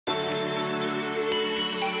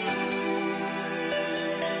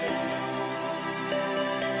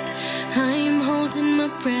I'm holding my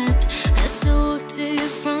breath as I walk to your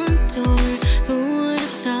front door. Who would have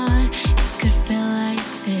thought it could feel like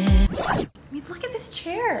this? I mean, look at this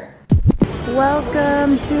chair.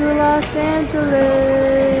 Welcome to Los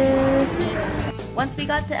Angeles. Once we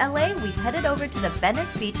got to LA, we headed over to the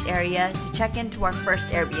Venice Beach area to check into our first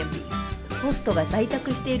Airbnb. ホストが在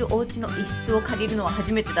宅しているお家の一室を借りるのは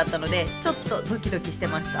初めてだったので、ちょっとドキドキして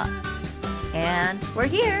ました。And we're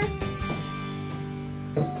here!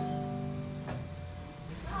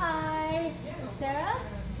 Hi, Sarah.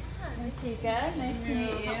 I'm Chica. Nice to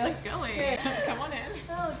meet you. How's it going? Come on in.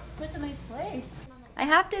 Oh, such a nice place. I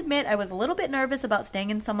have to admit I was a little bit nervous about staying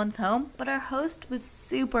in someone's home, but our host was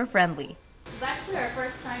super friendly. It's actually our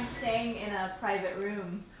first time staying in a private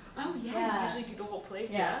room. Oh yeah, Yeah. we usually do the whole place.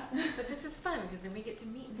 Yeah. But this is fun because then we get to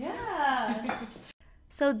meet. Yeah.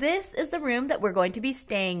 So this is the room that we're going to be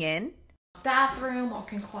staying in. Bathroom,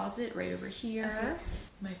 walk-in closet right over here.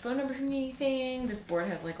 My phone number if you need anything. This board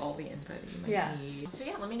has like all the info that you might need. So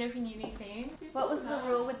yeah, let me know if you need anything. What was the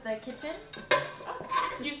rule with the kitchen?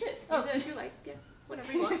 Use it. Use it as you like. Yeah,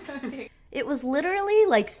 whatever you want. It was literally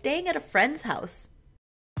like staying at a friend's house.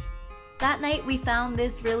 That night we found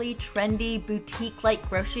this really trendy boutique-like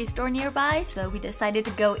grocery store nearby, so we decided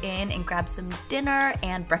to go in and grab some dinner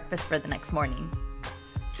and breakfast for the next morning.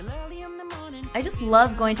 I just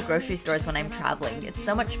love going to grocery stores when I'm traveling. It's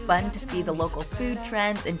so much fun to see the local food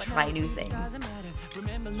trends and try new things. 不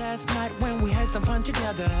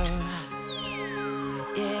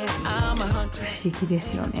思議で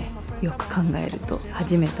すよね。よく考えると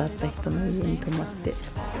初めて会った人の家に泊まって、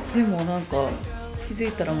でもなんか気づ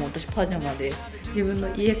いたらもう私パジャマで自分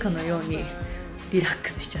の家かのようにリラック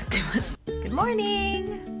スしちゃってます。Good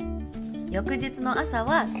morning! 翌日の朝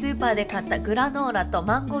はスーパーで買ったグラノーラと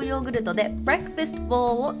マンゴーヨーグルトでブレックファスト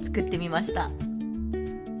ボールを作ってみました。ル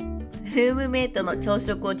ームメイトの朝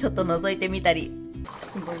食をちょっと覗いてみたり、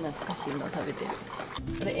すごい懐かしいの食べてる。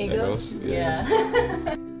これエゴス？ Yeah.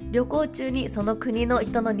 旅行中にその国の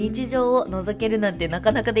人の日常を覗けるなんてな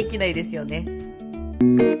かなかできないですよね。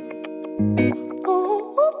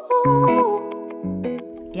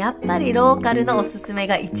やっぱりローカルのおすすめ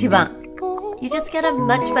が一番。You just get a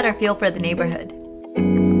much better feel for the neighborhood.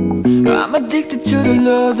 I'm addicted to the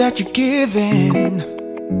love that you're giving.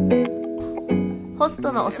 ホス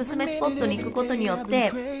トのおすすめスポットに行くことによっ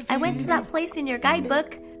て I went to that place in your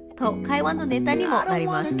guidebook と会話のネタにもなり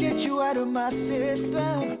ます。 Get you out of my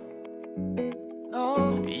system.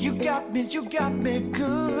 Oh, you got me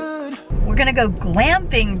good. We're gonna go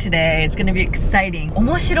glamping today. It's gonna be exciting.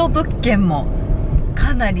 面白物件も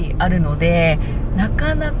かなりあるので、な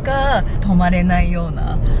かなか泊まれないよう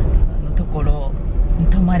なところに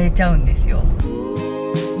泊まれちゃうんですよ。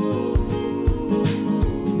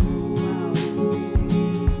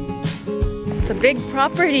It's a big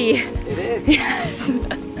property. It is. Yes.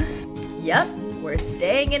 Yep, we're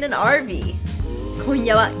staying in an RV. 今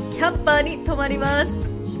夜はキャンパーに泊まります。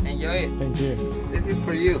 Enjoy it. Thank you. This is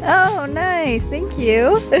for you. Oh, nice. Thank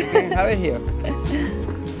you. Okay, have it here.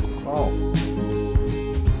 Oh.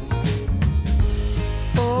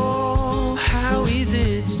 Oh, how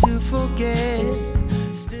easy it's to forget.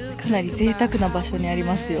 かなり贅沢な場所にあり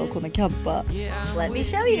ますよ、このキャンパー。 Let me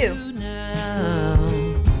show you.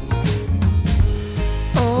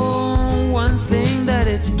 Oh, one thing that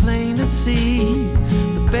it's plain to see.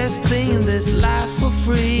 The best thing in this life's for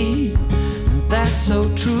free. And that's so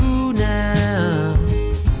true now.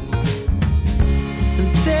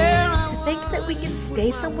 And there I To think that we can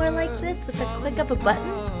stay somewhere like this with a click of a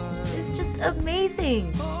button is just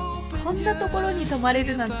amazing. こんなところに泊まれ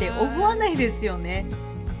るなんて思わないですよね。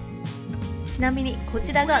ちなみにこ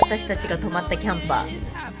ちらが私たちが泊まったキャンパー。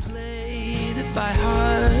 played it by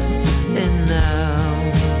heart. And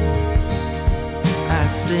now I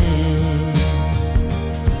sing.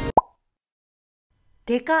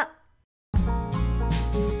 でかっ。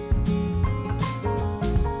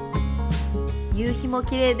夕日も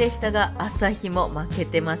綺麗でしたが朝日も負け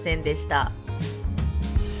てませんでした。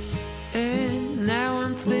 And now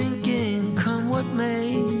I'm thinking, come what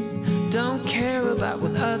may, don't care about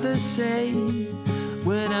what others say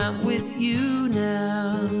when I'm with you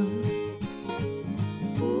now.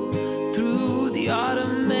 Through the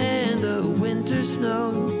autumn and the winter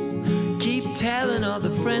snow, keep telling all the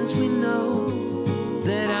friends we know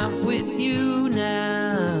that I'm with you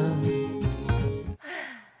now.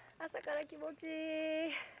 朝から気持ちいい。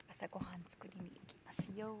朝ごはん作りに行きます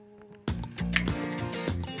よ。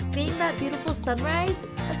 Seeing that beautiful sunrise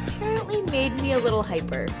apparently made me a little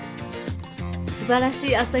hyper. 素晴らし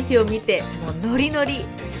い朝日を見てもうノリノリ。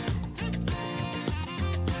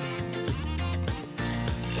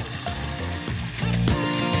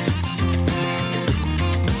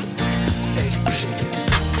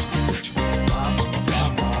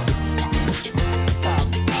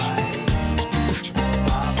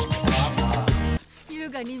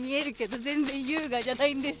るけど全然優雅じゃな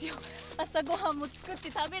いんですよ。朝ごはんも作って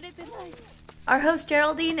食べれてない。Our host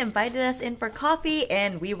Geraldine invited us in for coffee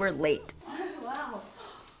and we were late. Wow.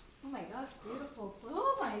 Oh my gosh, beautiful.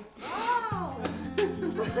 Oh my god.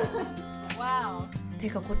 Wow. て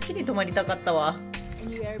かこっちに泊まりたかったわ。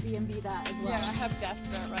And you Airbnb that as well. Yeah, I have guests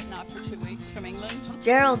right now for 2 weeks from England.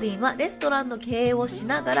 Geraldine はレストランの経営をし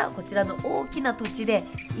ながらこちらの大きな土地で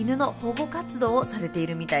犬の保護活動をされてい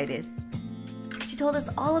るみたいです。She told us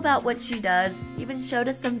all about what she does, even showed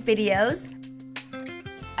us some videos.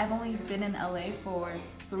 I've only been in LA for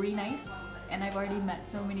 3 nights and I've already met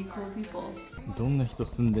so many cool people. どんな人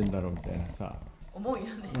住んでんだろうみたいなさ、思うよ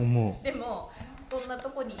ね。思う。でもそんなと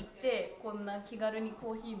こに行ってこんな気軽に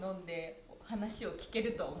コーヒー飲んで話を聞け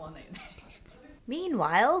るとは思わないよね。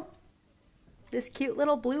Meanwhile, this cute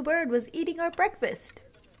little blue bird was eating our breakfast.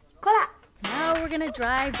 こら! Now we're gonna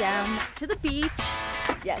drive down to the beach.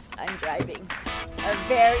 Yes, I'm driving a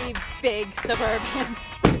very big suburban.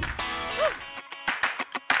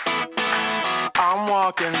 I'm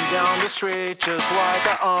walking down the street just like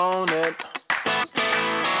I own it.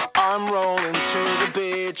 I'm rolling to the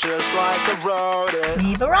beach just like I wrote it.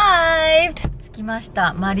 We've arrived! 着きまし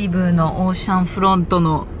た。マリブーのオーシャンフロント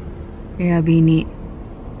のエアビーに。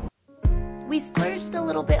We splurged a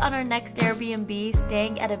little bit on our next Airbnb,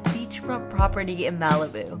 staying at a beachfront property in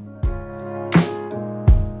Malibu.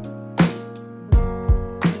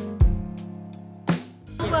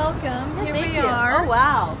 Welcome. Here we Oh are.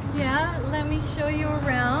 wow! Yeah, let me show you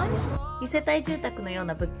around. 2世帯住宅のよう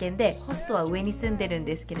な物件でホストは上に住んでるん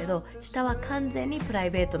ですけれど、下は完全にプライ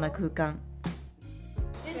ベートな空間。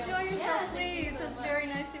Enjoy yourself, please. It's very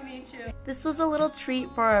nice to meet you. This was a little treat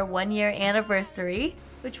for our 1-year anniversary,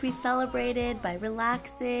 which we celebrated by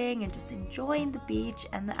relaxing and just enjoying the beach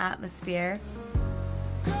and the atmosphere.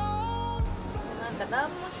 なんか何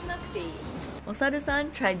もしなくていい。お猿さ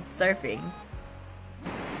ん tried surfing.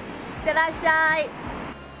 いってらっしゃい。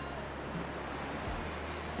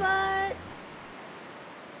But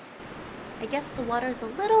I guess the water's a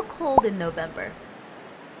little cold in November.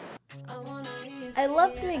 I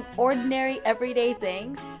love doing ordinary, everyday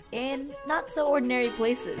things in not so ordinary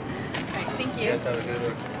places. Right, thank you.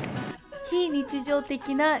 非日常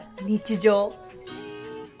的な日常。も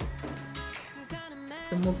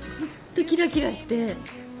うほんとキラキラして、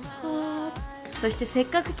そしてせっ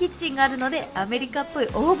かくキッチンがあるのでアメリカっぽい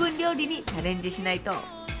オーブン料理にチャレンジしないと。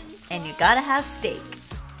And you gotta have steak.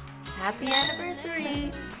 Happy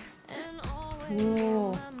anniversary!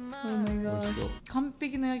 おー、Oh my god. 完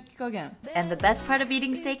璧な焼き加減。 And the best part of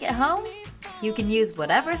eating steak at home? You can use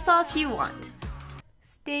whatever sauce you want.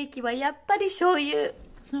 ステーキはやっぱり醤油。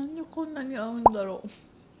なんでこんなに合うんだろう。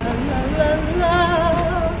ラ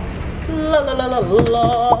ラララララ。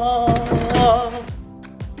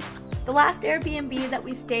The last Airbnb that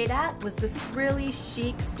we stayed at was this really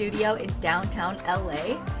chic studio in downtown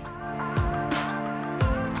LA.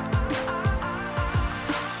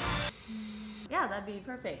 Yeah, that'd be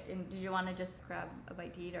perfect. And did you want to just grab a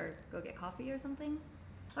bite to eat or go get coffee or something?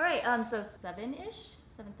 All right, so 7-ish?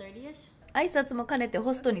 7:30ish? 挨拶も兼ねて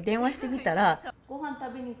ホストに電話してみたら、ご飯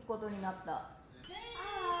食べに行くことになった。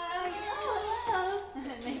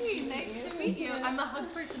Nice to meet you. I'm a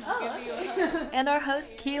hug person. I'll give you a hug. and our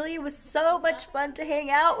host Keely was so much fun to hang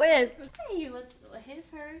out with. Hey, what's his,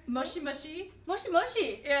 her? Moshi Moshi. Moshi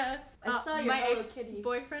Moshi. Yeah. I saw your my little kitty.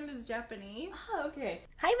 ex-boyfriend is Japanese. Oh, okay.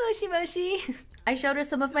 Hi Moshi Moshi. I showed her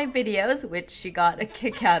some of my videos, which she got a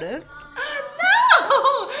kick out of.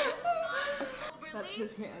 No! That's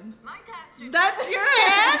his hand. That's your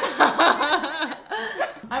hand?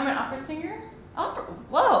 I'm an opera singer. Opera.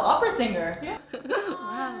 Whoa, opera singer. Yeah.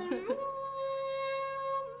 Wow.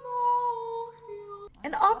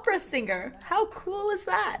 An opera singer. How cool is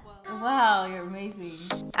that? Wow, you're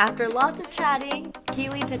amazing. After lots of chatting,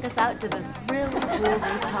 Keely took us out to this really cool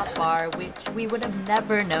rooftop bar, which we would have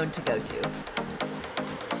never known to go to.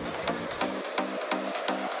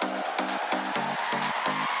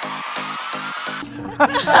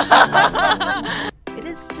 It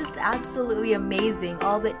is just absolutely amazing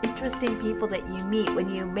all the interesting people that you meet when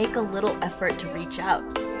you make a little effort to reach out.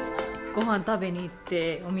 ご飯食べに行っ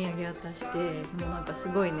てお土産渡してもうなんかす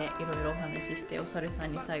ごいねいろいろお話ししてお猿さ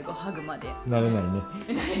んに最後ハグまで慣れないね。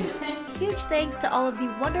 Huge thanks to all of the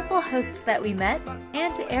wonderful hosts that we met,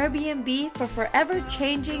 and to Airbnb for forever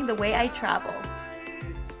changing the way I travel.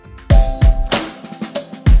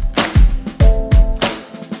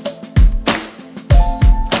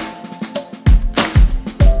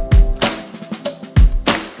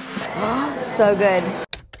 So good.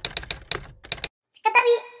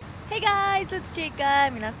 Hey guys, it's Chica.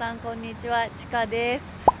 皆さんこんにちは、ちかです。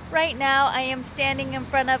Right now, I am standing in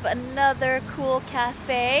front of another cool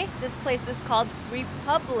cafe. This place is called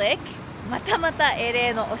Republic. またまた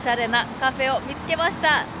LA のおしゃれなカフェを見つけまし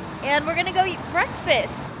た。And we're gonna go eat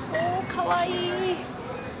breakfast. おー、かわいい。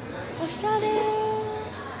おしゃれ。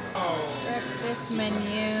Breakfast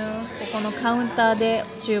menu。ここのカウンターで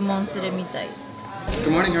注文するみたい。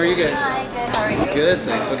Good morning, how are you guys? Hi, good, how are you? Good,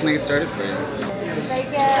 thanks. What can I get started for you? Could I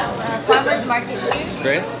get farmer's market juice?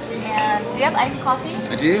 Great. And do you have iced coffee?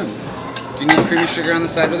 I do. Do you need creamy sugar on the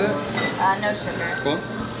side with it? No sugar. Cool.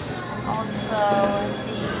 Also,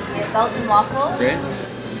 the Belgian waffle. Great.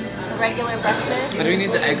 The regular breakfast. How do we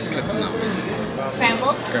need the eggs cooked in that one?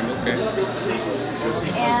 Scrambled. Scrambled, okay.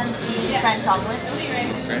 And the French omelet.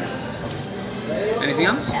 Great. Anything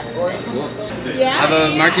else? Yeah, that's it. Cool. I have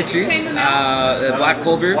a market cheese, a black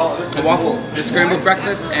cold brew, a waffle, the scrambled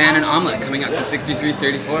breakfast, and an omelet coming out to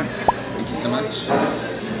 $63.34. Thank you so much.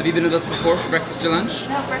 Have you been with us before for breakfast or lunch?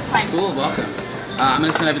 No, first time. Cool, welcome. I'm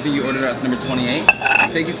going to send everything you ordered out to number 28.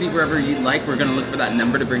 Take a seat wherever you'd like. We're going to look for that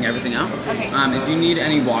number to bring everything out. Okay. If you need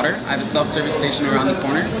any water, I have a self-service station around the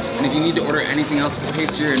corner. And if you need to order anything else, a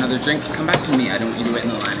pastry or another drink, come back to me. I don't want you to wait in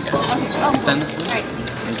the line again. Okay. Oh, Send cool. All right.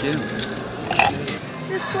 Thank you.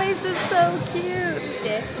 This place is so cute.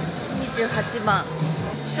 で、28番。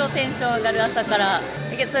超テンション上がる朝から。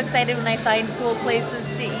I get so excited when I find cool places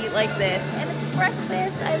to eat like this. And it's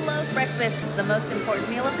breakfast. I love breakfast. The most important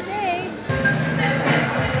meal of the day. Ooh,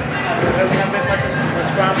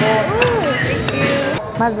 thank you.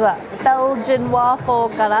 まずは Belgian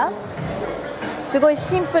waffle から。すごい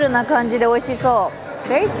シンプルな感じで美味しそう。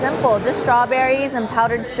Very simple. Just strawberries and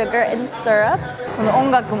powdered sugar and syrup. この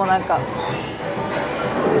音楽もなんか。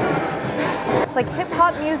It's like hip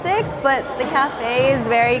hop music, but the cafe is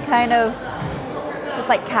very kind of, it's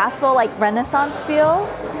like castle, like Renaissance feel.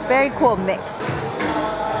 Very cool mix.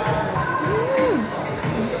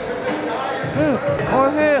 お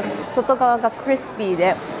いしい。外側がクリスピー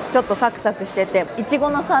でちょっとサクサクしてて、いちご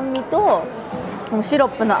の酸味とこのシロッ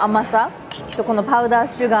プの甘さとこのパウダー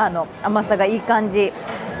シュガーの甘さがいい感じ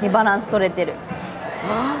にバランス取れてる。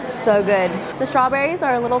So good. The strawberries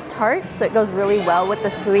are a little tart, so it goes really well with the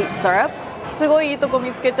sweet syrup. すごいいいとこ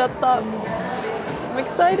見つけちゃった。I'm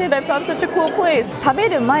excited. I found such a cool place. 食べ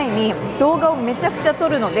る前に動画をめちゃくちゃ撮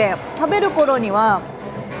るので、食べる頃には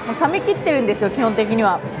もう冷めきってるんですよ、基本的に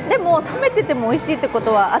は。でも冷めてても美味しいってこ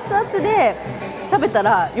とは熱々で食べた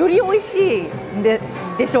らより美味しい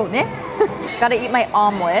でしょうね。Gotta eat my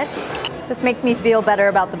omelet. This makes me feel better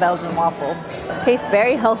about the Belgian waffle. Tastes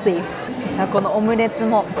very healthy. このオムレツ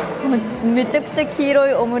もめちゃくちゃ黄色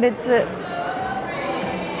いオムレツ。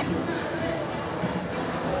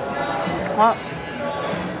あ、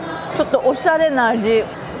ちょっとおしゃれな味。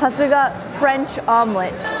さすがフレンチオム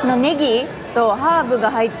レツのネギとハーブが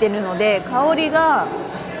入ってるので香りが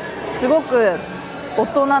すごく大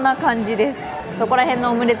人な感じです。そこら辺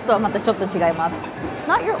のオムレツとはまたちょっと違います。It's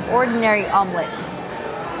not your ordinary omelet.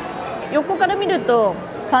 横から見ると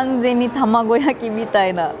完全に卵焼きみた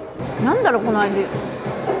いな。なんだろうこの味。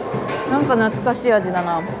なんか懐かしい味だ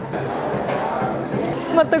な。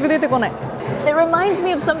全く出てこない。It reminds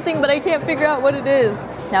me of something, but I can't figure out what it is.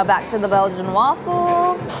 Now back to the Belgian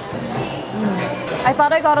waffle. I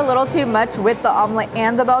thought I got a little too much with the omelet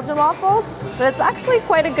and the Belgian waffle, but it's actually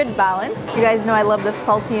quite a good balance. You guys know I love this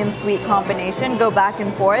salty and sweet combination. Go back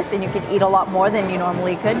and forth, and you can eat a lot more than you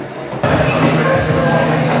normally could.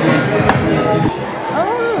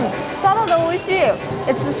 Salad 美味しい。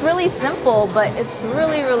It's just really simple, but it's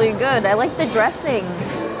really, really good. I like the dressing.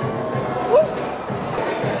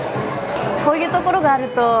 こういうところがある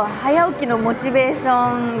と早起きのモチベーシ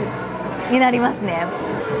ョンになりますね。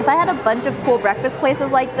If I had a bunch of cool breakfast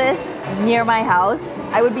places like this near my house,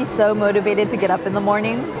 I would be so motivated to get up in the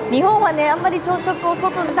morning. 日本はね、あんまり朝食を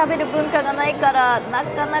外で食べる文化がないから、な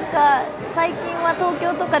かなか最近は東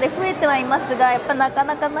京とかで増えてはいますが、やっぱなか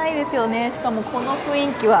なかないですよね。しかもこの雰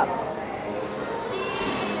囲気は。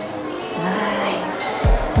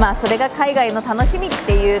まあそれが海外の楽しみっ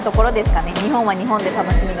ていうところですかね。日本は日本で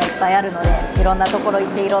楽しみがいっぱいあるので、いろんなところ行っ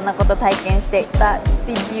ていろんなこと体験して。That's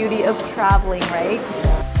the beauty of traveling, right?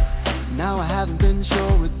 Now I haven't been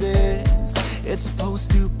sure with this. It's supposed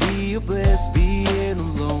to be a bliss, being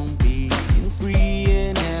alone, being free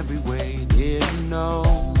in every way. Didn't know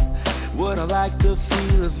what I like the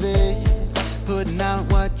feel of it, putting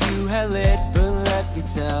out what you had lit. But let me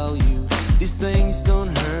tell you, these things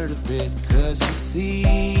don't hurt a bit, 'cause you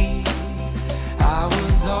see, I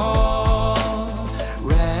was all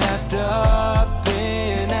wrapped up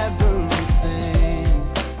in everything.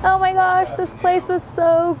 Oh my gosh, gosh, this place was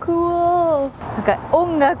so cool. なんか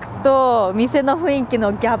音楽と店の雰囲気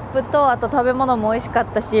のギャップと、あと食べ物も美味しかっ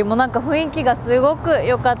たし、もうなんか雰囲気がすごく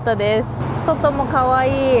良かったです。外も可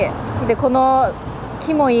愛い。で、この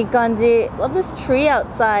木もいい感じ。Love this tree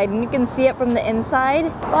outside, and you can see it from the inside.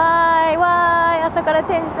 わーいわーい、朝から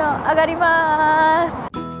テンション上がりま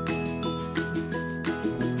す。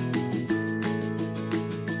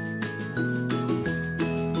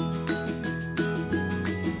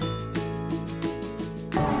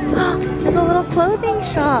There's a little clothing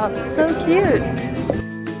shop. So cute.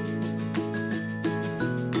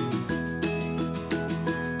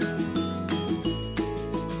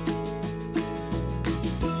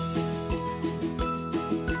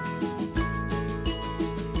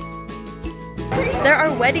 There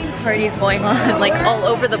are wedding parties going on like all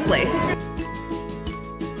over the place.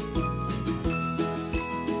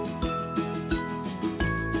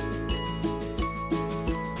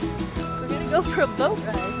 We're gonna go for a boat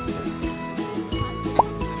ride.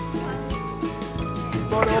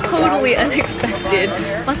 Totally unexpected.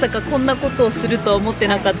 まさかこんなことをすると思って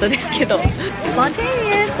なかったですけど。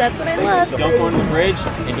Spontaneous, that's what I love. Jump on the bridge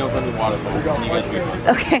and jump on the waterfall. You guys be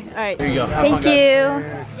fun. Okay, alright. There you go. Thank you.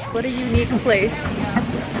 What a unique place.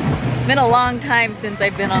 It's been a long time since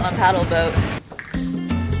I've been on a paddle boat.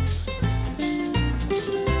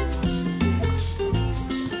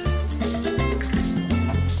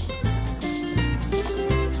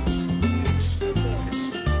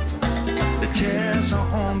 The chairs are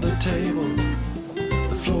on the table.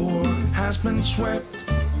 The floor has been swept.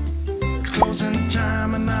 It's closing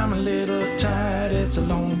time and I'm a little tired. It's a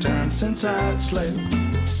long time since I'd slept.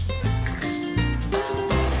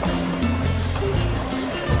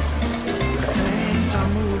 Things are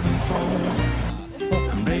moving forward.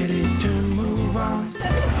 I'm ready to move on.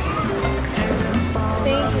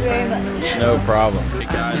 Thank you very much. No problem. Hey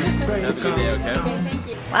guys, have a good day, okay?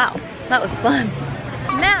 Wow, that was fun.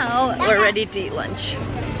 Now we're ready to eat lunch.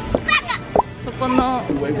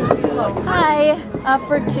 Hi,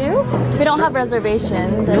 for two? We don't have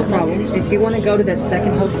reservations. No problem. If you want to go to that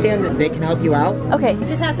second host stand, they can help you out. Okay. We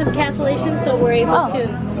just had some cancellations, so we're able to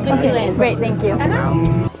put you in. Great, thank you.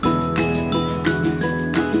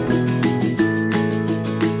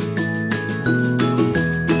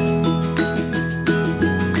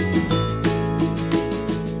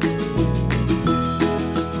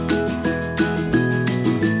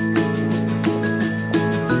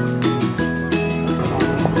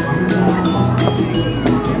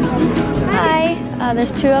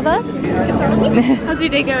 There's two of us. How's your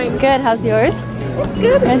day going? Good, how's yours? It's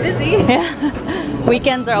good, it's busy. Yeah.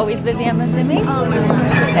 Weekends are always busy, I'm assuming? Oh my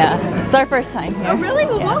gosh. Yeah, it's our first time here. Oh really?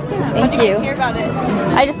 Well, yeah. welcome. Thank you. Hear about it.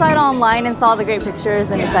 I just saw it online and saw the great pictures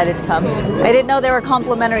and decided to come. I didn't know there were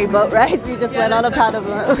complimentary boat rides. You just went on a paddle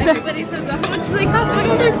boat. Everybody says, how much do they cost? I'm like,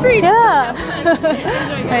 oh, they're free. Yeah.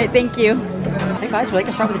 All right, thank you. Hey guys, would you like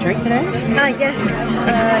to start with a drink today? Yes.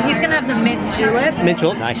 He's gonna have the mint julep. Mint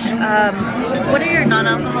julep, nice. What are your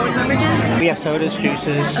non-alcoholic beverages? We have sodas,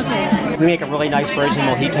 juices. Okay. We make a really nice virgin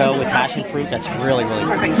mojito with passion fruit. That's really, really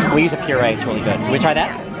good. We use a puree, it's really good. Can we try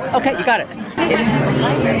that? Okay, you got it.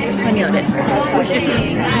 何あれ？美味しそう。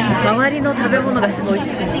周りの食べ物がすごい美味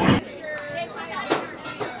しくて。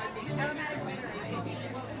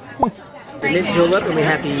Mint julep, and we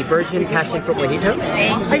have the virgin passion fruit mojito.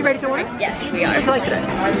 Are you ready to order? Yes, we are. What'd you like today?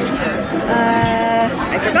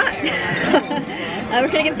 I forgot. We're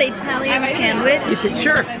gonna get the Italian sandwich.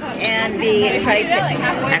 Sure. And the fried chicken.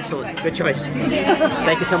 Excellent. Good choice.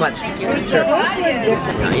 Thank you so much. Sure.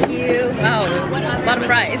 Thank you. Wow, a lot of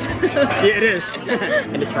fries. Yeah, it is.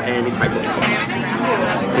 and the tripods.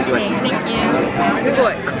 Enjoy. Thank you. すご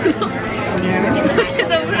い。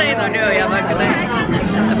フライの量やばくない？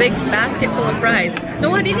 A big basket full of fries.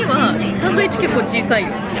 の割にはサンドイッチ結構小さいよ。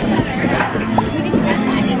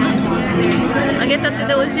揚げたて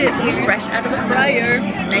で美味しい。Fresh out of the fryer.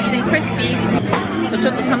 Nice and crispy. ち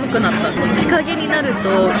ょっと寒くなった。日陰になる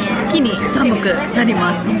と一気に寒くなり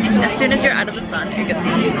ます。As soon as you're out of the sun, it gets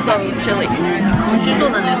so chilly. 美味しそ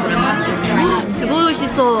うだね、それも。すごい美味し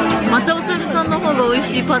そう。またおさるさんの方が美味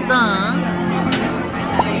しいパターン。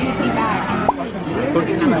こっ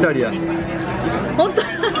ちイタリア。本当や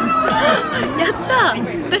った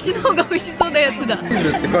私の方が美味しそうなやつだ。チーズ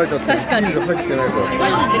って書いてあった。確かに。チーズ入ってないから。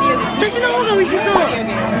私の方が美味しそう。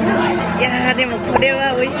いやーでもこれ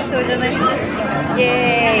は美味しそうじゃない。イ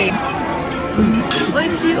エーイ。美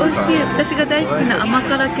味しい美味しい。私が大好きな甘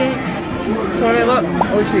辛系。これは美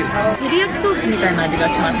味しい。照り焼きソースみたいな味が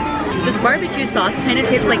します。This barbecue sauce kind of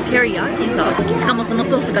tastes like teriyaki sauce. しかもその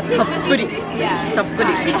ソースがたっぷり。たっぷり。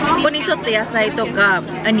ここにちょっと野菜とか、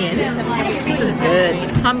onions. This is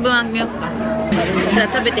good. 半分あげようか。じゃあ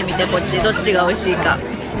食べてみて、こっち。どっちが美味しいか。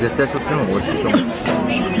絶対そっちの方が美味しいと思う。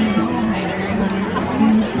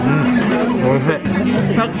美味しい。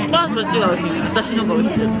100%そっちが美味しい。私のが美味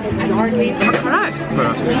しい。辛い。辛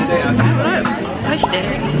い。返して。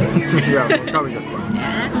いや、もう食べちゃっ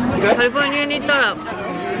た。カリフォルニアに行ったら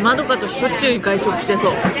まどかとしょっちゅう外食してそ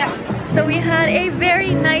う。So we had a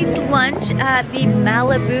very nice lunch at the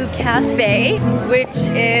Malibu Cafe, which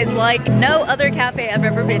is like no other cafe I've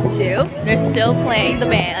ever been to. They're still playing the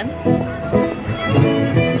band.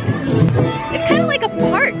 It's kind of like a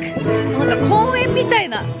park, like a 公園みたい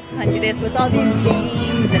な感じです with all these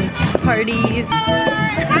games and parties.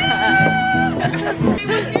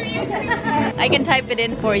 I can type it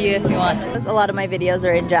in for you if you want. A lot of my videos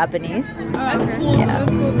are in Japanese. Oh, okay. Cool. Yeah.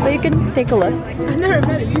 That's cool. But you can take a look. I've never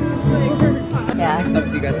met it. Yeah. How much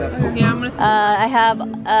do you guys have? Yeah, I'm gonna see. I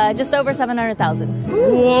have just over 700,000.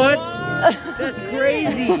 What? That's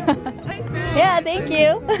crazy. Yeah, thank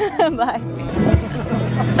you. Bye.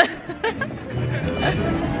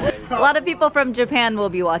 A lot of people from Japan will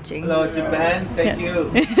be watching. Hello, Japan. Thank you.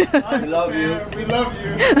 We love you. We love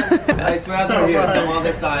you. Nice weather here. Come all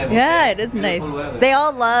the time. Yeah, it is nice. They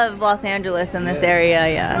all love Los Angeles in this area,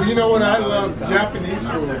 yeah. Well, you know what? I love Japanese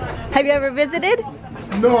food. Have you ever visited?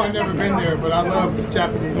 No, I've never been there, but I love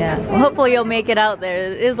Japanese Yeah. food. Well, hopefully you'll make it out there.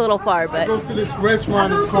 It is a little far, I but... go to this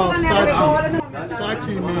restaurant. It's called Sachi.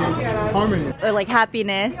 Sachi means harmony. Or like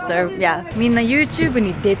happiness, or yeah. みんな YouTube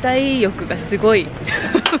に出たい欲がすごい。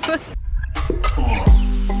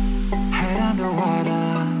Head underwater,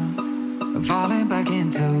 falling back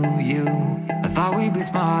into you. I thought we'd be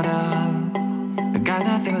smarter. I got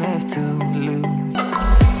nothing left to lose.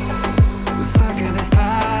 We're stuck in this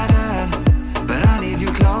pattern, but I need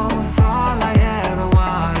you close. All I ever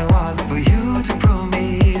wanted was for you to prove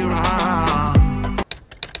me wrong.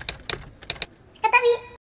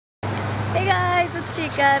 Hey guys, it's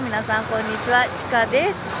Chika. 皆さんこんにちは、Chika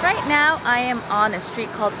です。Right now, I am on a street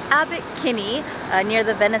called Abbot Kinney, near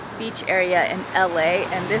the Venice Beach area in LA,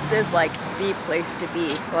 and this is like the place to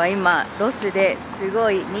be. 今、ロスですご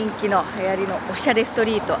い人気の流行りのおしゃれスト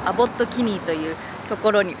リート、アボットキニーというと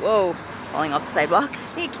ころに、Whoa! Falling off the sidewalk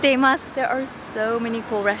に来ています。There are so many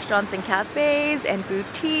cool restaurants and cafes and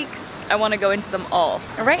boutiques. I want to go into them all.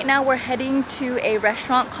 Right now we're heading to a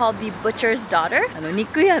restaurant called the Butcher's Daughter.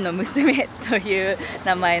 肉屋の娘という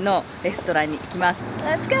名前のレストランに行きます。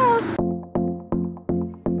Let's go!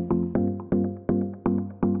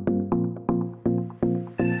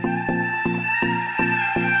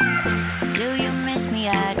 Do you miss me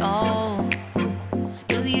at all?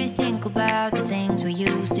 Do you think about the things we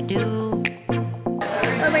used to do?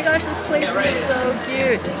 Oh my gosh, this place is so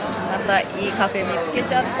cute. またいいカフェ見つけ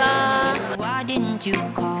ちゃった。Why didn't you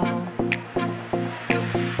call?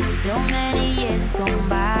 So many years gone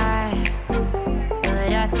by,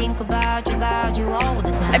 but I think about you all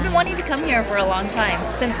the time. I've been wanting to come here for a long time,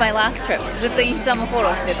 since my last trip. ずっとインスタもフォロ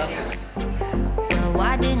ーしてた。Well,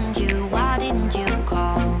 why didn't you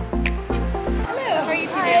call? Hello, how are you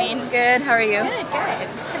two doing? Good, how are you? Good, good.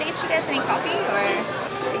 Can I get you guys any coffee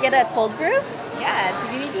or? You get a cold brew? Yeah,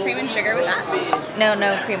 do you need cream and sugar with that? No,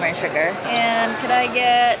 no cream or sugar. And could I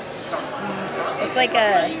get, it's like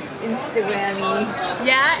a Instagram-y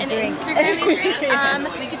Yeah, an drink. Instagram drink.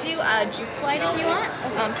 We could do a juice flight if you want.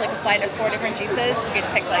 So like a flight of 4 different juices. We could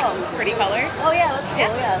pick like just pretty colors. Oh yeah, let's go.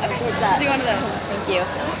 Yeah, let's do that. Do one of those. Thank you.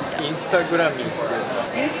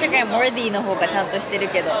 Instagram worthy の方がちゃんとしてる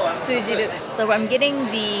けど通じる。So I'm getting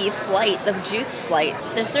the flight, the juice flight.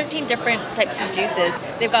 There's 13 different types of juices.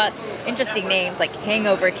 They've got interesting names like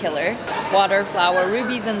Hangover Killer, Water Flower,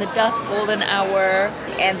 Rubies in the Dust, Golden Hour,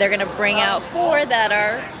 and they're gonna bring out 4 that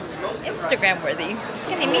are Instagram worthy.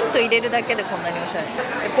 ミント入れるだけでこんなにおしゃれ。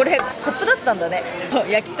これコップだったんだね。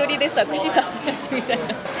焼き鳥でさ串刺すやつみたいな。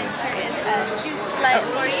And here is a juice flight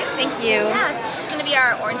for you. Thank you. Yeah, so this is going to be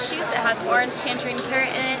our orange juice. It has orange, tangerine, carrot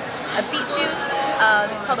in it. A beet juice.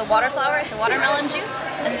 This is called a water flower. It's a watermelon juice.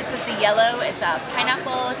 And this is the yellow. It's a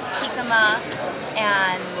pineapple, jicama,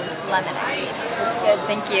 and lemon. That's good.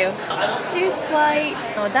 Thank you. Juice flight.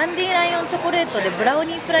 ダンディーライオンチョコレートでブラウ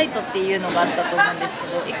ニーフライトっていうのがあったと思うんです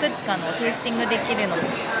けど、いくつかのテイスティングできるの。フ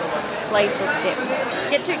ライトって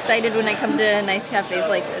get too excited when I come to nice cafes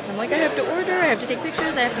like this. I'm like, I have to order, I have to take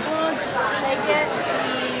pictures, I have to vlog. Can I get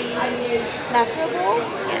the macro bowl?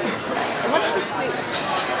 Yes. And what's the soup?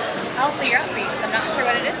 I'll figure out for you because I'm not sure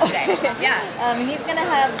what it is today. Yeah. He's gonna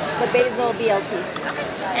have the basil BLT. Okay.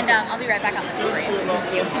 And I'll be right back on this for you.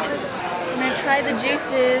 Thank you. 2 minutes. gonna try the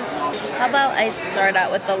juices. How about I start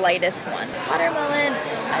out with the lightest one? Watermelon.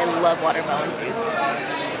 I love watermelon juice.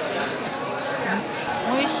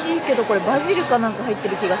 美味しいけどこれバジルかなんか入って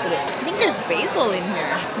る気がする。I think there's basil in here.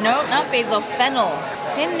 No, not basil, fennel.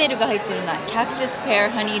 フェンネルが入ってるな。Cactus, pear,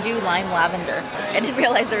 honeydew, lime, lavender. I didn't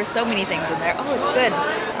realize there were so many things in there. Oh, it's good.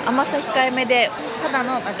 甘さ控えめで、ただ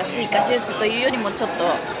のなんかスイカジュースというよりもちょっと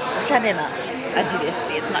おしゃれな味で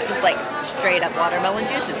す。It's not just like straight up watermelon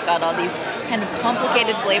juice. It's got all these kind of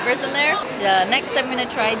complicated flavors in there. Next, I'm gonna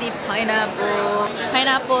try the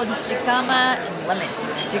pineapple, jicama, and lemon.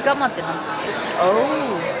 Jicama って何？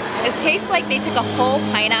 Oh, it tastes like they took a whole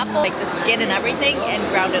pineapple, like the skin and everything, and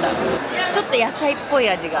ground it up. ちょっと野菜っぽい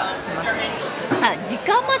味がしますね。あ、ジ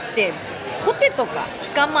カマってポテトか。ジ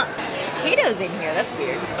カマ。Potatoes in here. That's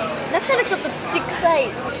weird. だったらちょっと土臭い、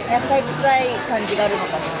野菜臭い感じがあるの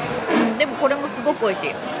かな。でもこれもすごく美味しい。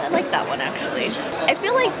I like that one actually. I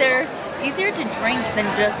feel like they're easier to drink than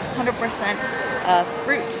just 100%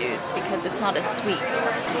 fruit juice because it's not as sweet.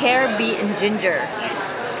 Pear, beet, and ginger.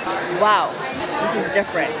 Wow, this is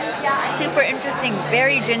different. Super interesting,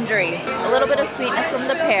 very gingery. A little bit of sweetness from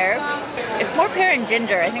the pear. It's more pear and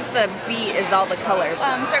ginger. I think the beet is all the color.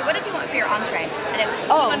 Sorry, what did you want for your entree? And you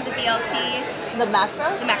wanted the BLT. The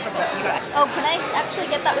macro? The macro bowl, you got it. Oh, can I actually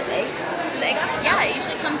get that with eggs? The egg on it? Yeah, it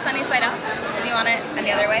usually comes sunny side up. Did you want it any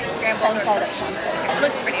other way? Scrambled? Sunny side up. It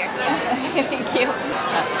looks prettier. Thank you.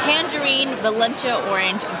 Tangerine, Valencia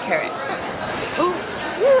orange, and carrot. Ooh,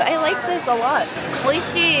 I like this a lot.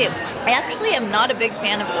 Oishii. I actually am not a big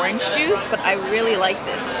fan of orange juice, but I really like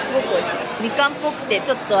this. すごく美味しい。みかんっぽくて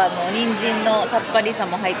ちょっと人参のさっぱりさ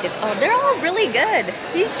も入ってて。Oh, they're all really good.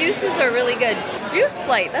 These juices are really good. Juice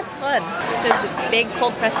flight, that's fun. There's the big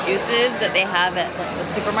cold pressed juices that they have at the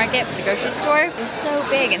supermarket, the grocery store. They're so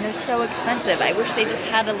big and they're so expensive. I wish they just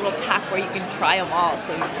had a little pack where you can try them all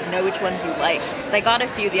so you know which ones you like. Because I got a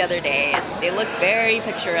few the other day and they look very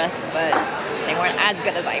picturesque, but they weren't as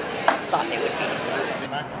good as I thought they would be. So.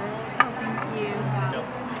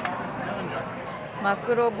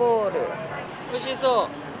 Macro bowl.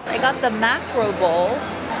 I got the macro bowl.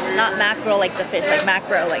 Not mackerel like the fish, like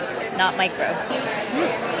macro, like not micro.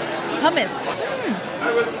 Hummus.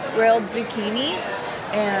 Grilled zucchini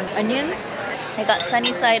and onions. I got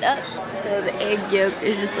sunny side up, so the egg yolk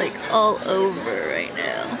is just like all over right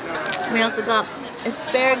now. We also got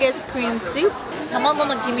asparagus cream soup. 卵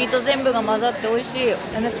の黄身と全部が混ざって美味しい。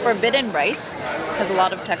And this forbidden rice has a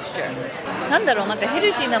lot of texture. なんだろう、なんかヘ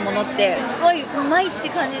ルシーなものってすごいうまいって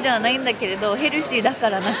感じではないんだけれど、ヘルシーだか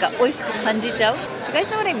らなんか美味しく感じちゃう。You guys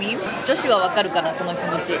know what I mean? 女子はわかるかな、この気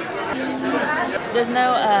持ち。There's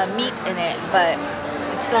no meat in it, but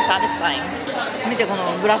it's still satisfying. 見てこ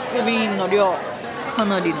のブラックビーンの量。か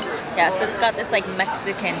なり。Yeah, so it's got this like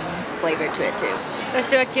Mexican flavor to it too.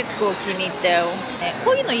 私は結構気に入ったよ。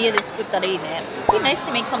こういうの家で作ったらいいね。It'd be nice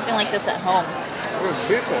to make something like this at home.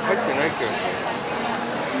 ベーコン入ってないけど。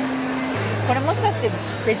これもしかして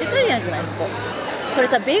ベジタリアンじゃないですか？これ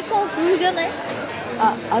さ、ベーコン風じゃない？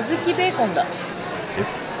あ、小豆ベーコンだ。か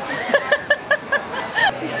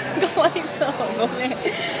わいそう、ごめん。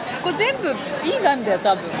これ全部ビーガンだよ、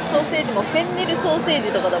多分。ソーセージもフェンネルソーセー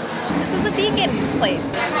ジとかだもん。This is a vegan place.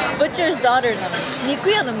 Butcher's daughter なの。肉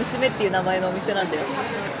屋の娘っていう名前のお店なんだよ。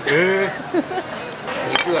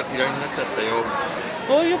肉が嫌いになっちゃったよ。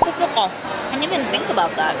そういうことか。I didn't even think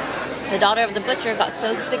about that. The daughter of the butcher got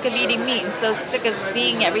so sick of eating meat and so sick of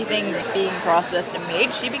seeing everything being processed and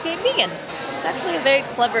made, she became vegan. It's actually a very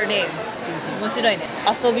clever name. 面白いね。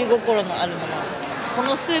遊び心のあるもの。こ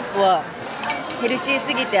のスープはヘルシー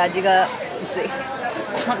すぎて味が薄い。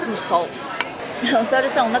Want some salt? お猿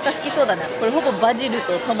さんお腹空きそうだね。これほぼバジル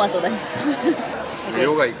とトマトだよ。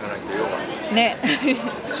ヨガ行かないとヨガ。ね。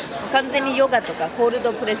完全にヨガとかコール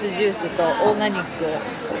ドプレスジュースとオーガニック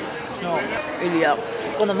のエリア。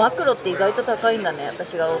このマクロって意外と高いんだね。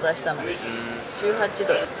私がオーダーしたの。18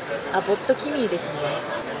ドル。あ、ボットキミーですね。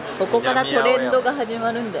ここからトレンドが始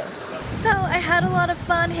まるんだよ。So I had a lot of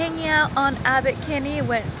fun hanging out on Abbot Kinney,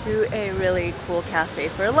 went to a really cool cafe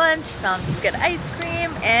for lunch, found some good ice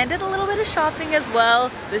cream, and did a little bit of shopping as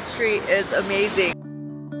well. The street is amazing.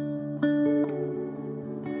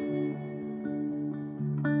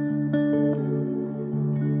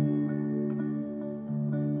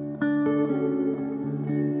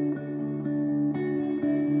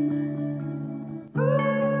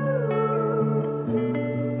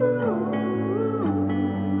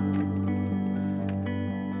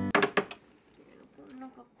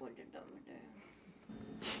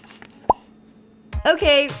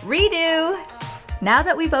 Okay, redo! Now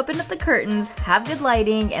that we've opened up the curtains, have good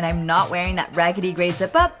lighting, and I'm not wearing that raggedy gray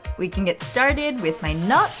zip up, we can get started with my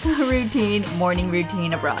not so routine morning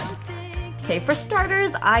routine abroad. Okay, for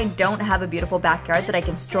starters, I don't have a beautiful backyard that I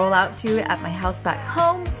can stroll out to at my house back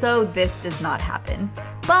home, so this does not happen.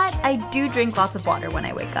 But I do drink lots of water when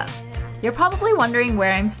I wake up. You're probably wondering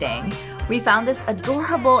where I'm staying. We found this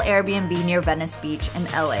adorable Airbnb near Venice Beach in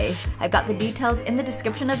LA. I've got the details in the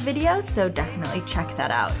description of the video, so definitely check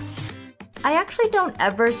that out. I actually don't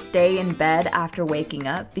ever stay in bed after waking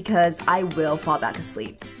up because I will fall back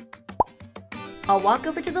asleep. I'll walk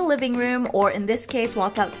over to the living room, or in this case,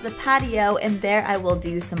 walk out to the patio, and there I will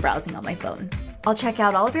do some browsing on my phone. I'll check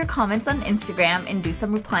out all of your comments on Instagram and do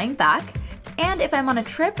some replying back. And if I'm on a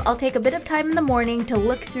trip, I'll take a bit of time in the morning to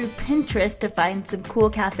look through Pinterest to find some cool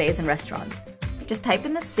cafes and restaurants. Just type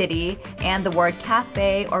in the city and the word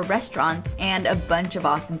cafe or restaurants, and a bunch of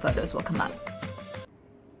awesome photos will come up.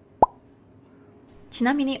 ち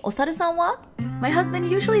なみにお猿さんは? My husband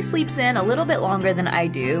usually sleeps in a little bit longer than I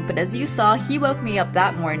do, but as you saw, he woke me up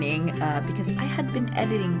that morning because I had been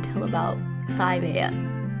editing till about 5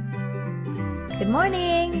 a.m. Good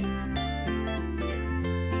morning!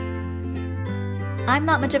 I'm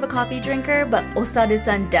not much of a coffee drinker, but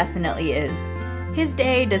Osaru-san definitely is. His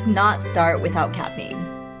day does not start without caffeine.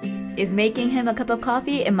 Is making him a cup of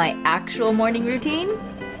coffee in my actual morning routine?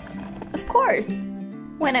 Of course,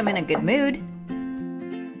 when I'm in a good mood.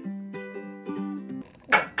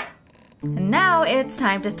 And now it's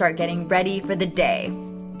time to start getting ready for the day.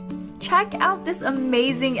 Check out this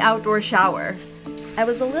amazing outdoor shower. I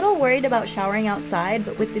was a little worried about showering outside,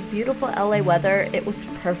 but with the beautiful LA weather, it was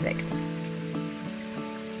perfect.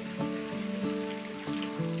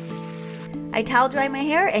 I towel dry my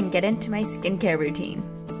hair and get into my skincare routine.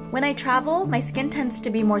 When I travel, my skin tends to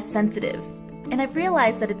be more sensitive, and I've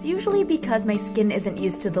realized that it's usually because my skin isn't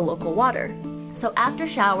used to the local water. So after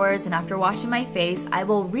showers and after washing my face, I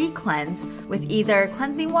will re-cleanse with either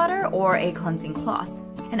cleansing water or a cleansing cloth.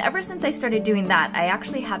 And ever since I started doing that, I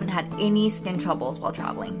actually haven't had any skin troubles while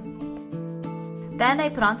traveling. Then I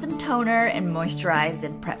put on some toner and moisturize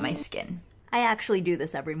and prep my skin. I actually do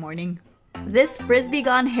this every morning. This Frisbee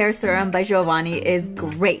Gone hair serum by Giovanni is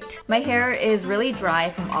great. My hair is really dry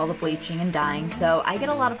from all the bleaching and dyeing, so I get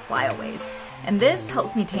a lot of flyaways, and this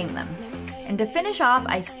helps me tame them. And to finish off,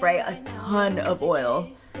 I spray a ton of oil.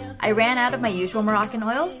 I ran out of my usual Moroccan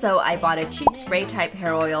oil, so I bought a cheap spray type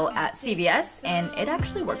hair oil at CVS, and it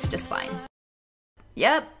actually works just fine.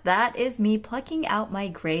 Yep, that is me plucking out my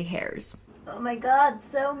gray hairs. Oh my god,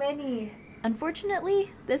 so many!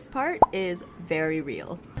 Unfortunately, this part is very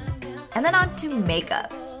real. And then on to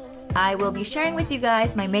makeup. I will be sharing with you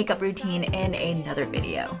guys my makeup routine in another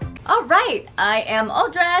video. Alright, I am all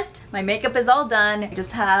dressed. My makeup is all done. I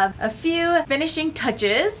just have a few finishing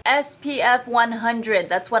touches. SPF 100,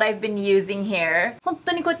 that's what I've been using here. 本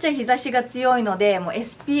当にこっちは日差しが強いので、もう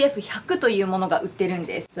SPF 100というものが売ってるん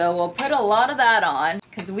です。So we'll put a lot of that on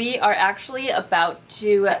because we are actually about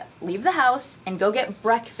to leave the house and go get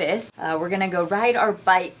breakfast. We're gonna go ride our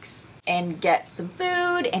bikes and get some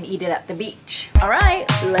food and eat it at the beach. Alright,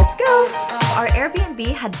 let's go! Our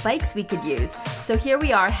Airbnb had bikes we could use, so here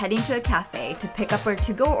we are heading to a cafe to pick up our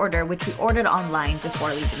to-go order, which we ordered online before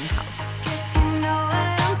leaving the house.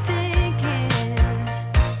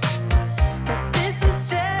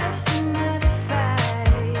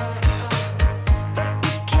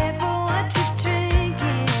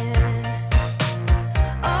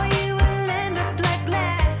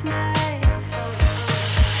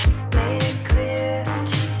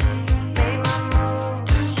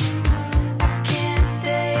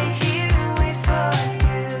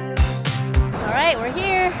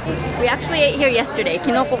 We actually ate here yesterday.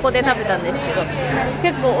 昨日ここで食べたんですけど、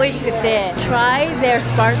結構美味しくて。Try their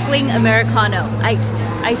sparkling Americano, iced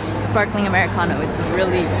sparkling Americano. It's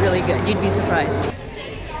really, really good. You'd be surprised.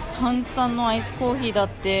 炭酸のアイスコーヒーだっ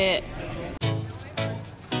て。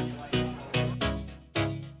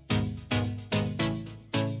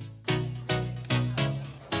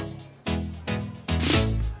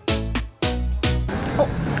お、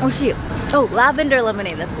美味しいよ。Oh, lavender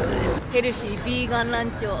lemonade, that's what it is. ヘルシー、ビーガンラ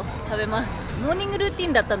ンチを食べます。モーニングルーティ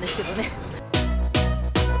ンだったんですけどね。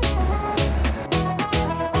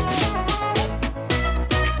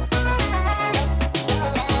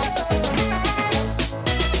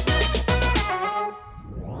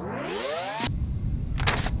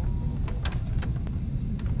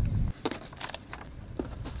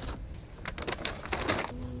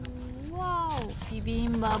ビビ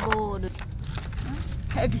ンバボール。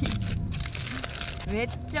ヘビー。めっ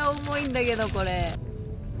ちゃ重いんだけどこれ。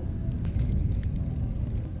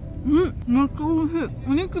めっちゃ美味しい。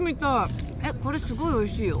お肉みたい。これすごい美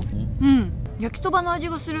味しいよ。焼きそばの味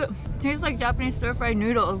がする。 Tastes like Japanese stir fried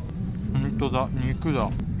noodles。 本当だ、肉だ。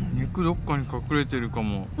肉どっかに隠れてるか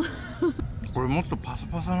も。これもっとパサ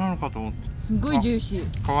パサなのかと思って。すごいジューシ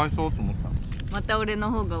ー。かわいそうと思った。また俺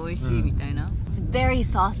の方が美味しいみたいな。It's very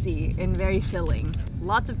saucy and very filling.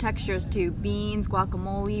 Lots of textures too. Beans,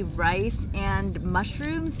 guacamole, rice, and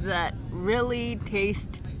mushrooms that really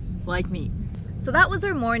taste like meat. So that was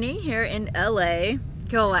our morning here in LA.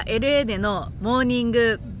 今日は LA でのモーニン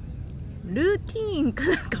グルーティーンか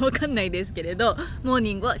なんかわかんないですけれど、モー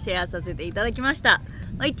ニングをシェアさせていただきました。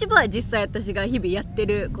一部は実際私が日々やって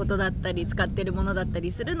ることだったり使ってるものだった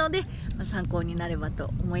りするので、参考になればと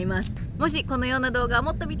思います。もしこのような動画を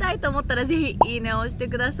もっと見たいと思ったらぜひいいねを押して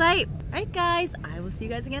ください。Alright guys, I will see you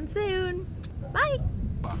guys again soon. Bye!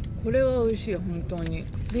 これは美味しい、本当に。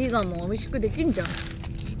ビーガンも美味しくできんじゃん。ね、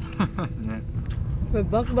これ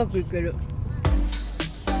バクバクいける。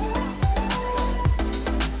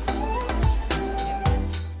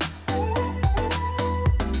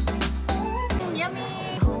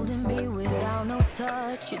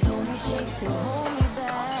Touch, you don't need shakes to hold me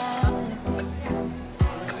back.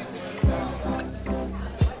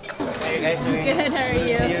 How you guys doing? Good, how are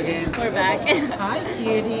you? See you again. We're back. Hi,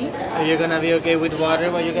 cutie. Are you gonna be okay with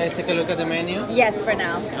water while you guys take a look at the menu? Yes, for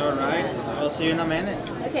now. Alright, I'll see you in a minute.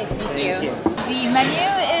 Okay, thank you. The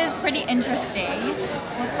menu is pretty interesting.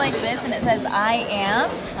 Looks like this and it says I am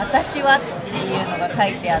私はっていうのが書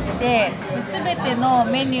いてあって、すべての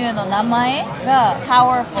メニューの名前が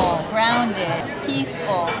powerful, grounded,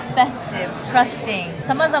 peaceful, festive, trusting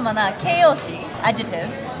さまざまな形容詞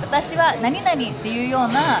adjectives 私は何々っていうよう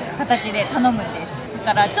な形で頼むんです。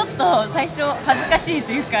だからちょっと最初恥ずかしい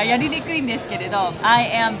というかやりにくいんですけれど I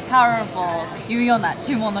am powerful というような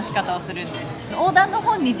注文の仕方をするんです。横断の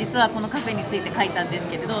本に実はこのカフェについて書いたんです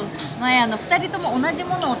けれど、前2人とも同じ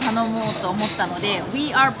ものを頼もうと思ったので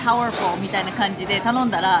We are powerful みたいな感じで頼ん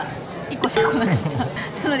だら1個しか来なかった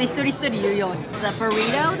なので一人一人言うように The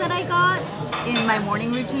burrito that I got in my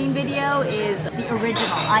morning routine video is the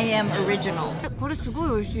original I am original これすごい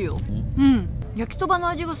美味しいよ。うん、焼きそばの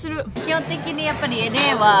味がする。基本的にやっぱり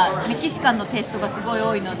LA はメキシカンのテイストがすごい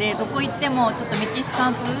多いのでどこ行ってもちょっとメキシカ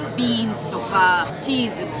ン風ビーンズとかチ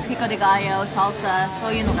ーズピコデガイオ、サルサそ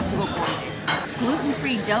ういうのがすごく多いです。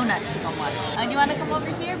Gluten-free donuts とかもある。Do you want to come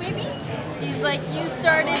over here maybe? He's like, you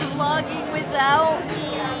started vlogging without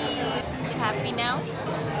me. You happy now?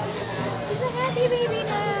 She's a happy baby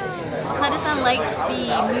now. Osaru-san likes the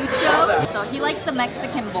mucho, so he likes the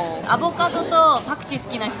Mexican bowl. アボカドとパクチー好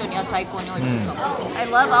きな人には最高に美味しいかも。I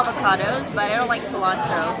love avocados, but I don't like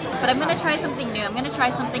cilantro. But I'm gonna try something new. I'm gonna try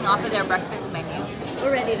something off of their breakfast menu.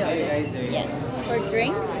 We're ready to order. Yes. For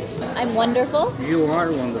drinks, I'm wonderful. You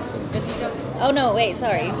are wonderful. Oh no, wait,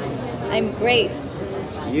 sorry. I'm Grace.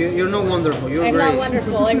 You're not wonderful. You're I'm Grace. not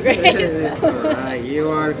wonderful. I'm Grace. Alright, you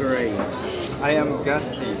are Grace. I am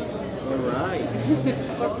gutsy. Alright.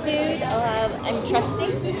 For food, I'm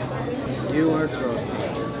trusting. You are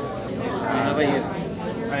trusting. How about you?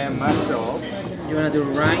 I am macho. You wanna do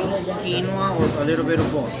rice, quinoa, or a little bit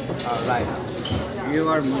of both? Rice. You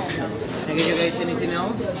are macho. Can I get you guys anything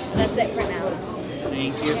else? That's it for now.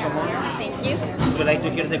 Thank you so much. Thank you. Would you like to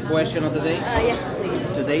hear the question of the day? Yes, please.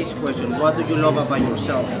 Today's question, what do you love about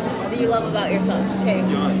yourself? What do you love about yourself? Okay.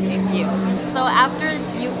 Enjoy. Thank you. So after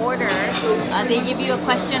you order, they give you a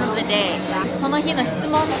question of the day. その日の質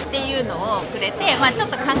問っていうのをくれて、ちょっ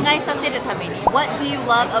と考えさせるために What do you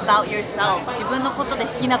love about yourself? 自分のことで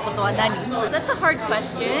好きなことは何? That's a hard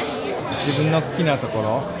question. 自分の好きなとこ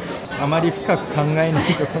ろあまり深く考えな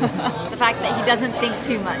いところ The fact that he doesn't think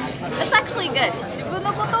too much. That's actually good. 自分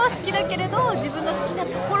のことは好きだけれど自分の好きな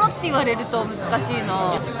ところって言われると難しい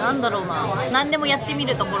な。なんだろうな。何でもやってみ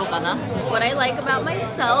るところかな。What I like about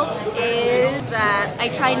myself is that I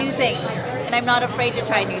try new things and I'm not afraid to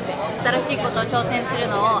try new things. 新しいことを挑戦する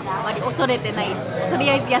のをあまり恐れてない。とり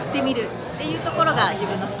あえずやってみるっていうところが自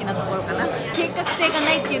分の好きなところかな。計画性が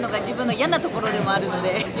ないっていうのが自分の嫌なところでもあるの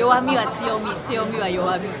で、弱みは強み、強みは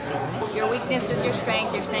弱みっていうね。Your weakness is your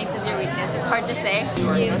strength, your strength is your weakness. It's hard to say.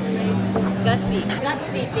 Gutsy.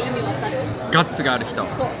 Gutsy って意味わかる？ガッツがある人。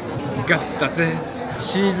ガッツだぜ。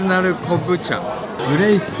シーズナル昆布茶。グ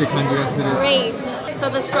レイスって感じがする。Grace. So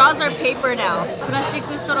the straws are paper now. プラスチッ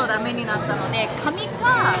クストローダメになったので、紙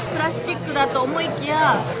かプラスチックだと思いき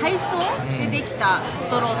や海藻でできたス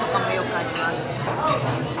トローとかもよくあります。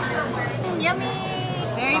Yummy!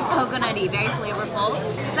 Very coconutty, very flavorful.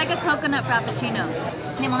 It's like a coconut frappuccino.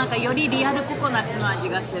 でもなんかよりリアルココナッツの味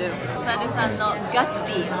がする。お猿さんのガッ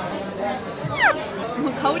ツィ。も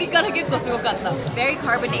う香りから結構すごかった。 Very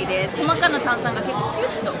carbonated。 細かな炭酸が結構キュ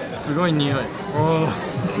ッと。すごい匂い。おー、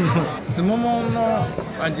すごい。すももの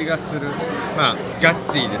味がする。まあガッ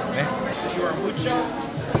ツィーですね。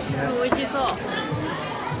美味しそう。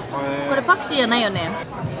これパクチーじゃないよね。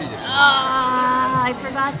ああ、I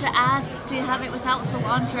forgot to ask to have it without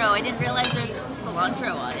cilantro. I didn't realize there's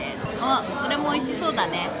cilantro on it. あ、これも美味しそうだ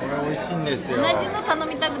ね。これ美味しいんですよ。同じの頼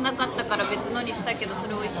みたくなかったから別のにしたけど、そ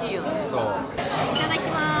れ美味しいよ。そう。いただき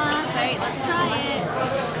ます。Alright, let's try it.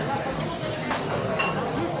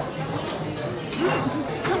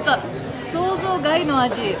 なんか想像外の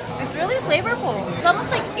味。It's really flavorful. It's almost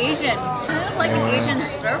like Asian. It's kind of like an Asian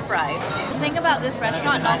stir fry. The thing about this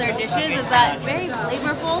restaurant and all their dishes is that it's very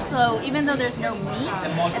flavorful. So even though there's no meat,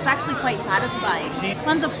 it's actually quite satisfying.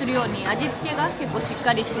 満足するように味付けが結構しっ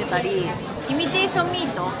かりしてたり、イミテーションミ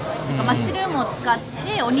ート、マッシュルームを使っ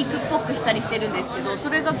てお肉っぽくしたりしてるんですけど、そ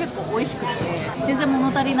れが結構美味しくて全然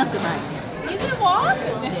物足りなくない。You can walk?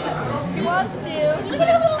 She wants to. Look at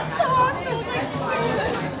her little socks.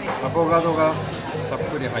 アボカドがたっ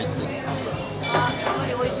ぷり入ってる。す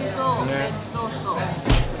ごい美味しそう。ね。そうそう。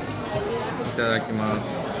いただきます。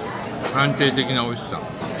安定的な美味しさ。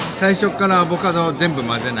最初からアボカドを全部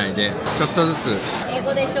混ぜないで、ちょっとずつ。英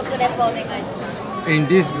語で食レポお願いします。In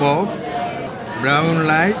this bowl, brown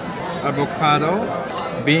rice, avocado,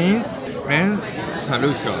 beans, and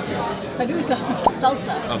salsa. Salsa.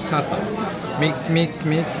 Salsa. Oh, salsa. Mix, mix,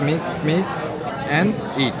 mix, mix, mix, and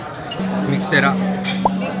eat. Mixera.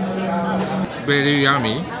 Very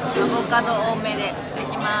yummy. アボカド多めでいただ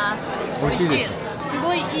きます。美味しいです。す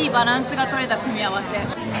ごいいいバランスが取れた組み合わせ。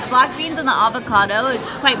Black beans and the avocado is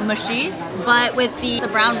quite mushy, but with the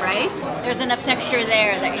brown rice, there's enough texture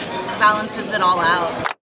there that balances it all out.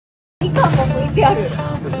 みかんも剥いてある。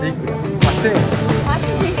寿司いくら？1000円。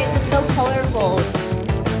Packaging is so colorful.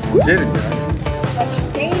 ジェルじゃない？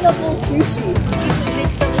 Sustainable sushi.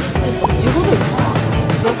 15ドルか。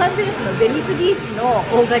ロサンゼルスのベニスビーチのオ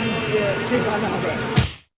ーガニックスーパーなので。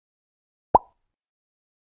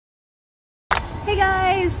Hey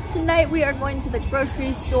guys! Tonight we are going to the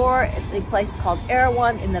grocery store. It's a place called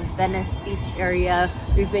Erewhon in the Venice Beach area.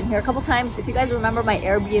 We've been here a couple times. If you guys remember my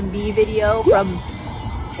Airbnb video from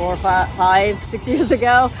 4, 5, 6 years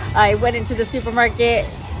ago, I went into the supermarket.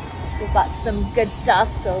 We got some good stuff,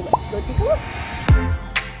 so let's go take a look.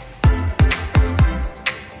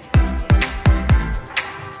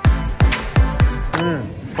 うん、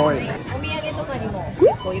濃い。お土産とかにも結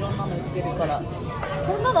構いろんなの売ってるから。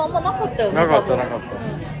こんなのあんまなかったよね。なかったなかった。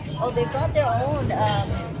Oh, they got their own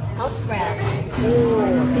house brand.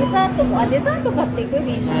 デザートも、デザート買っていく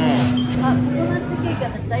みんな。ココナッツケーキ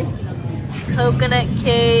私大好きなの。Coconut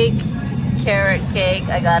cake, carrot cake,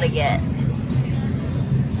 I gotta get.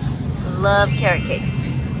 Love carrot cake.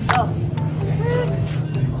 Oh,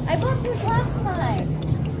 I bought this last time.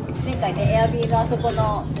 前回ね、エアビーがあそこ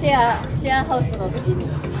のシェアハウスの時に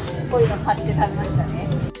こういうの買って食べましたね。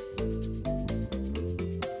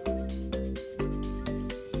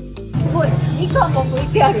すごい、みかんも剥い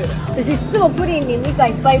てある。私いつもプリンにみか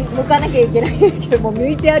んいっぱい剥かなきゃいけないんですけど、もう剥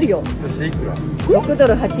いてあるよ。寿司いくら？6ド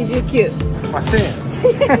ル89。まあ1000円。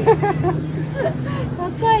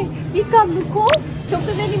高い。みかん剥こう？直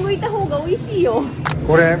前に剥いた方が美味しいよ。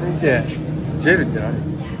これ見て、ジェルって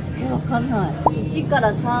何？わかんない。1か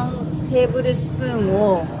ら3テーブルスプーン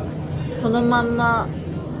をそのまんま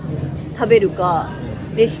食べるか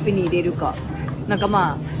レシピに入れるか、なんか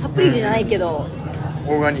まあサプリじゃないけど、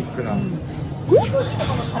オーガニックな。この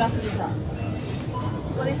カラフルさ。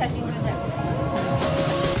ここで写真撮りたい。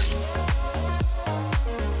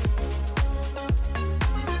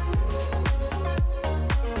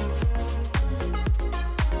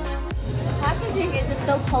Packaging is just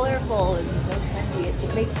so colorful and so trendy.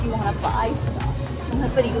 It makes you want to buy stuff. やっ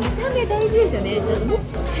ぱり見た目大事ですよね。もっ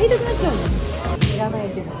と買いたくなっちゃうもん。いらない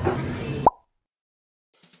けど。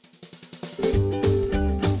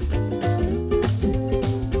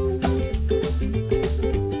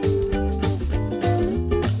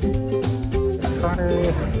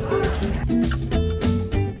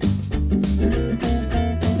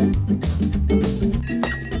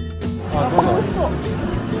美味しそう。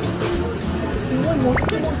すごいもっち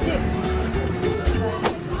もち。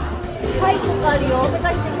パイとかあるよ。お願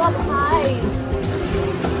いしてます。パイ。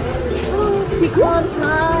Pecan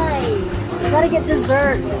pie. We gotta get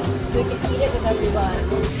dessert. We can eat it with everyone.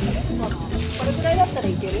 これぐらいだったら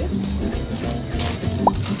いける？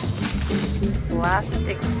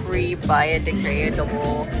 Plastic-free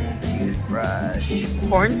biodegradable toothbrush.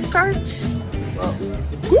 Cornstarch? Whoa.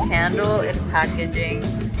 Handle and packaging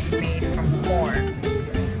made from corn.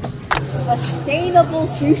 Sustainable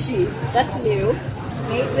sushi. That's new.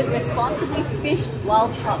 made with responsibly fished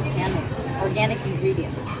wild caught salmon, organic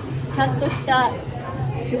ingredients. ちゃんとした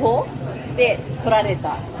手法で取られ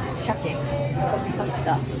た鮭を使っ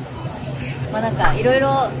た、まあなんかいろい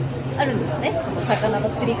ろあるんでしょうね。その魚の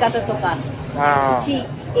釣り方とか、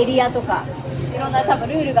エリアとか、いろんな多分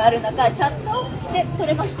ルールがある中、ちゃんとして取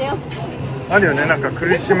れましたよ。あるよね、なんか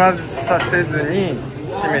苦しまさせずに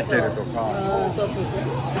締めてるとか。そうそうそう。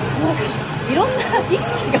いろんな意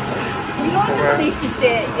識が、いろんなこと意識し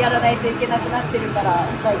てやらないといけなくなってるから、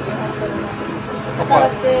最近本当に。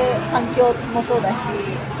働く環境もそうだし、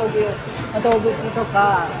こういう動物と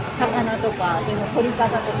か魚とか、そういうの取り方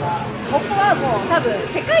とか、僕はもう多分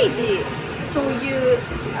世界一そういう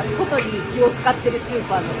ことに気を使ってるスー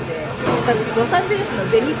パーなので、多分ロサンゼルスの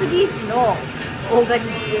ベニスビーチのオーガニッ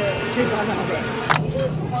クスーパーなので、スー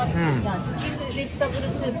プもあるじゃん。チキンベジタブ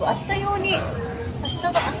ルスープ、明日用に、明日の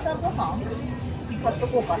朝ごはん買っと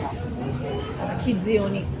こうかな。キッズ用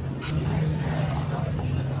に。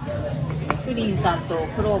プリンさんと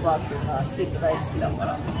クローバーっていうのはスープ大好きだか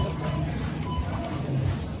ら。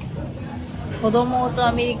子供と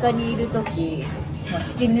アメリカにいるとき、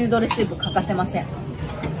チキンヌードルスープ欠かせません。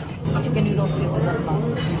Chicken noodle soup is a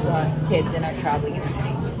must if you've got kids and are traveling in the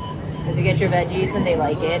States. Because you get your veggies and they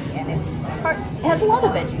like it, and it has a lot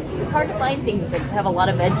of veggies. It's hard to find things that have a lot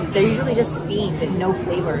of veggies. They're usually just steamed and no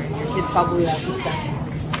flavor, and your kids probably won't eat them.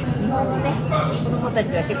 日本のね、子供たち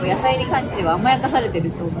は結構野菜に関しては甘やかされてる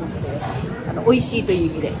と思うので、美味しいという意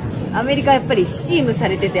味で。アメリカはやっぱりスチームさ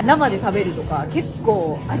れてて生で食べるとか、結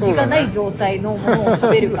構味がない状態のものを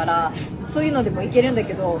食べるから、そういうのでもいけるんだ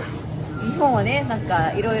けど、日本はね、なん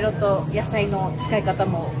かいろいろと野菜の使い方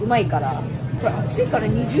もうまいから、これ暑いから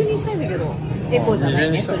二重にしたいんだけど、エコじゃな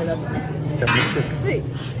いね、それだとね。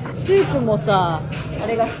スープもさ、あ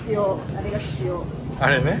れが必要、あれが必要。あ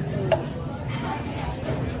れね。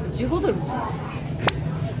15ドルもさ。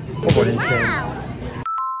ほぼ2000円。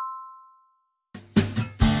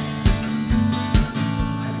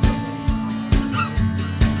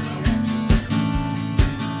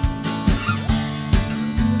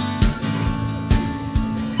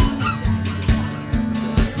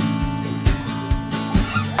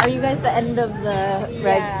Are you guys the end of the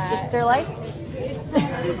register line?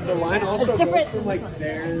 The line also It's different. goes from like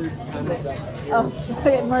there kind of that. Oh, so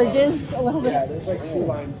it merges a little bit. Yeah, there's like 2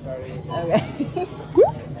 lines starting. Okay.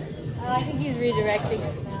 I think he's redirecting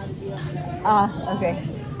us now to be on Okay.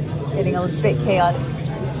 there. Getting a bit chaotic.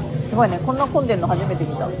 すごいね、こんな混んでるの初めて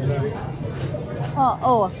見た。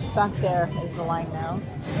Oh, back there is the line now.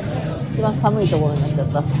 一番寒いところになっちゃ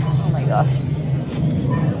った。Oh my gosh.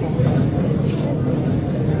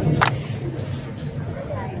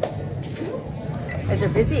 Is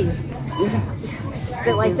it busy? Is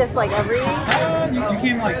it like this like every? You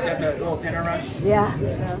came like at the little dinner rush? Yeah.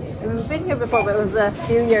 We've been here before, but it was a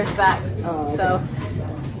few years back. So.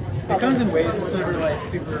 It comes in waves. It's never like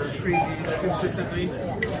super crazy consistently.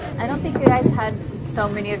 I don't think you guys had so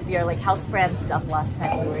many of your like house brand stuff last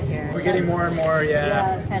time we were here. We're getting more and more, yeah.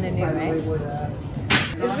 Yeah, it's kind of new, right?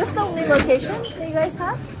 Is this the only location that you guys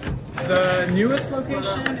have? The newest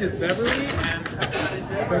location is Beverly and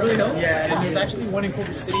Beverly Hills. Yeah, and there's actually one in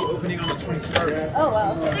Culver City opening on the 21st. Oh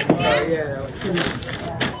wow. Yeah, like 2 weeks.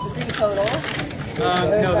 3 total. No,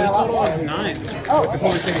 there's a total of 9. Oh, The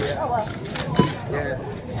Culver City. Oh wow. Yeah,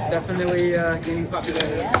 it's definitely gaining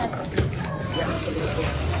popularity.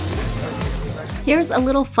 Here's a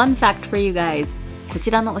little fun fact for you guys. こち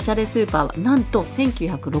らのおしゃれスーパーはなんと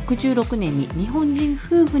1966年に日本人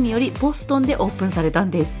夫婦によりボストンでオープンされたん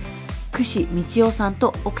です。串道夫さん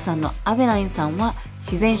と奥さんのアベラインさんは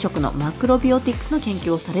自然食のマクロビオティクスの研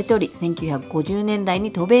究をされており、1950年代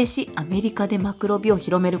に渡米しアメリカでマクロビを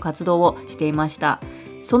広める活動をしていました。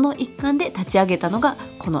その一環で立ち上げたのが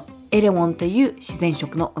このエレウォンという自然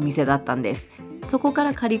食のお店だったんです。そこか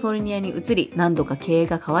らカリフォルニアに移り何度か経営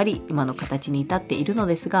が変わり今の形に至っているの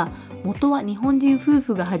ですが、元は日本人夫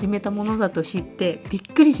婦が始めたものだと知ってびっ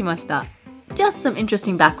くりしました。Just some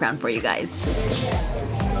interesting background for you guys.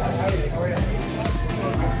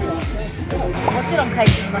 もちろん買い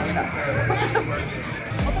占めました。も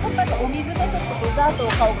ともとなんかお水とちょっとデザートを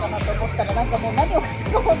買おうかなと思ったらなんかもう何を買っ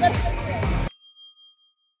ても分からなくて。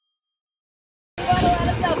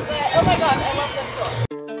Oh my god, I love this store.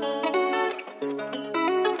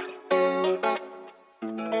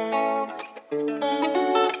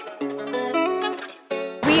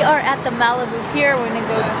 We are at the Malibu Pier. We're gonna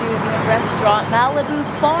go to the restaurant Malibu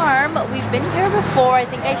Farm. We've been here before. I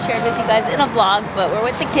think I shared with you guys in a vlog, but we're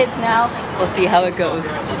with the kids now. We'll see how it goes.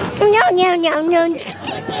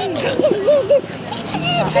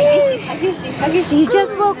 Hagishi, you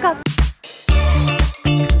just woke up.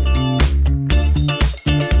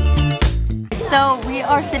 so we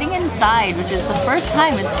are sitting inside, which is the first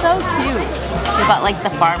time. It's so cute. We've got like the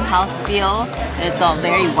farmhouse feel. It's all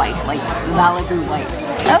very white, like Malibu white.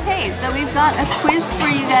 Okay, so we've got a quiz for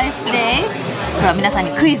you guys today. では皆さん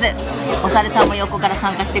にクイズ。お猿さんも横から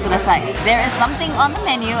参加してください。There is something on the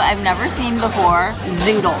menu I've never seen before.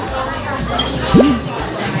 Zoodles.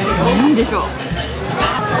 何でしょう。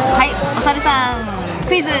はい、お猿さん、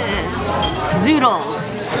クイズ。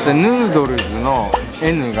Zoodles。でヌードルズの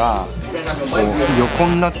N がこう横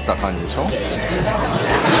になった感じでしょ。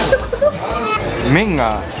麺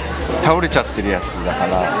が倒れちゃってるやつだか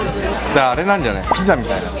らあれなんじゃない？ピザみ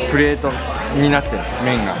たいなプレートになってる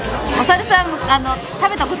麺が。お猿さん食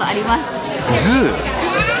べたことあります？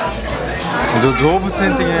動物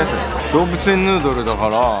園的なやつ。動物園ヌードルだか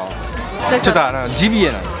らちょっとジビ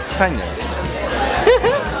エなの臭いんだよ。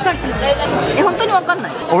本当にわかんな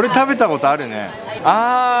い。俺食べたことあるね。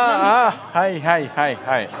はいはいはい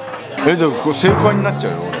はい。でもこれ正解になっちゃ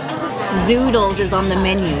うよ。Zoodles is on the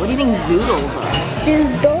menu. What do you think zoodles are?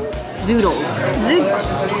 Zoodles.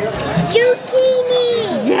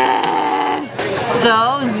 Zucchini. Yes.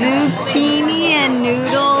 So zucchini and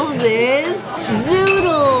noodles is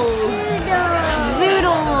zoodles.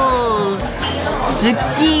 Zoodles. ズッ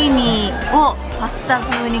キーニをパスタ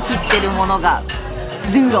風に切ってるものが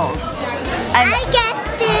zoodles. I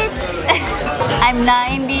guessed it. I'm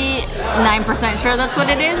 99% sure that's what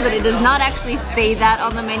it is, but it does not actually say that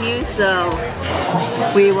on the menu, so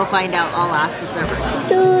we will find out. I'll ask the server.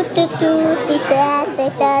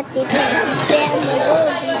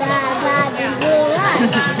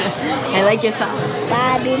 I like your song.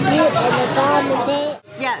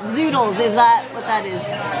 Yeah, zoodles, is that what that is?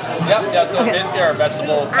 Yep, yeah, so basically our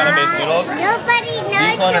vegetable kind of based noodles.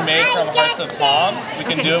 These ones are made from hearts of palm. We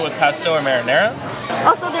can do it with pesto or marinara.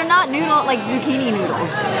 Oh, so they're not noodle, like zucchini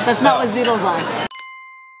noodles. That's not what zoodles are.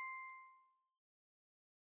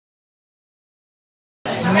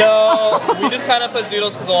 No, we just kind of put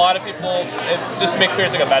zoodles because a lot of people, just to make clear,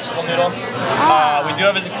 it's like a vegetable noodle. We do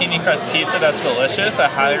have a zucchini crust pizza that's delicious. I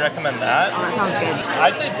highly recommend that. Oh, that sounds good.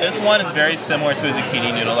 I'd say this one is very similar to a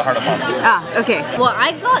zucchini noodle, the heart of palm. Okay. Well,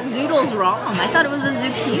 I got zoodles wrong. I thought it was a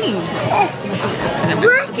zucchini.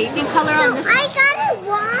 Okay, you can color on this. I got it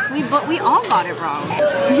wrong. We all got it wrong.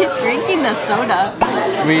 He's drinking the soda.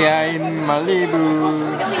 We are in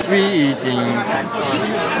Malibu. We eating.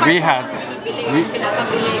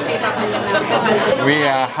 We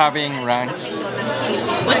are having lunch.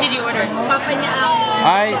 What did you order?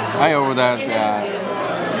 I ordered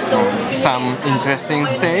some interesting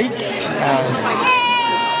steak.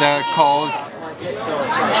 They're called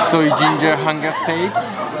soy ginger hunger steak.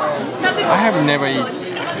 I have never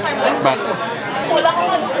eaten, but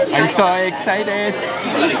I'm so excited.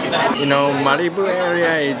 You know, Malibu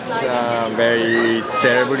area is a very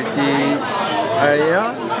celebrity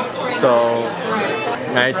area. So,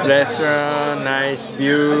 nice restaurant, nice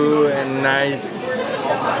view, and nice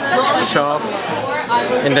shops,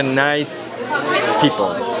 and the nice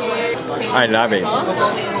people. I love it.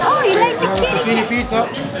 Oh, you like the kitty pizza?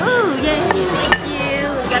 Oh, yes, thank you.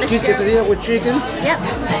 Got a Chicken quesadilla with chicken. Yep,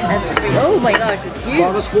 that's great. Oh my gosh, it's huge.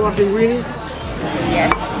 Barbara squash linguine.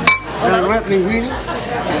 Yes. And wrap linguine.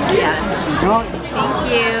 Yeah, it's good.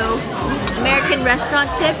 Thank you. American restaurant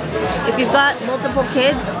tip, if you've got multiple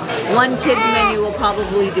kids, one kid's menu will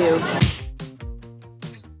probably do.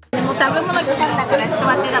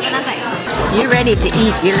 You're ready to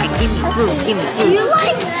eat. You're like, give me food, give me food. You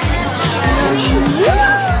like it?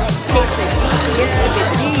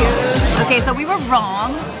 Okay, so we were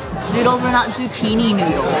wrong. Zoodles were not zucchini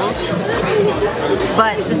noodles,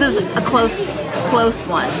 but this is a close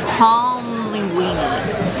one. Palm linguine.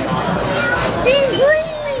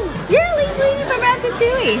 Yeah, linguine from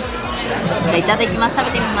Ratatouille.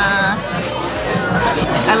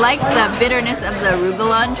 I like the bitterness of the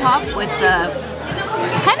arugula on top with the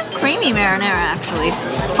kind of creamy marinara actually.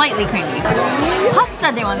 Slightly creamy. パス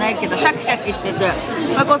タではないけどシャキシャキしてて、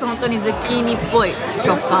それこそ本当にズッキーニっぽい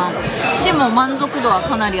食感。でも満足度は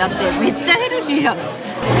かなりあって、めっちゃヘルシーじゃん。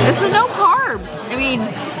There's no carbs. I mean,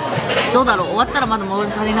 どうだろう、終わったらまだ物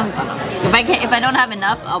足りなんかな。If I don't have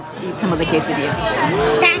enough, I'll eat some of the quesadilla.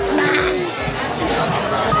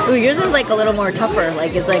 Ooh, yours is like a little more tougher.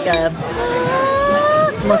 Like it's like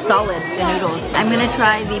it's more solid, the noodles. I'm gonna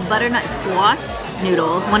try the butternut squash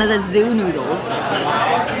noodle, one of the zoo noodles.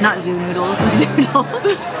 Not zoo noodles,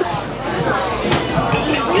 zoodles.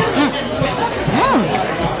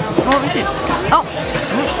 Oh shit. Oh.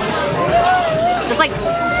 It's like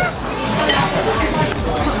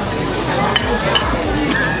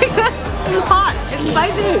it's hot. It's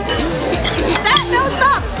spicy. No,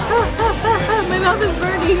 stop. My mouth is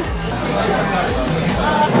burning.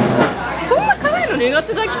 そんな辛いの苦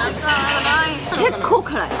手だっけ？結構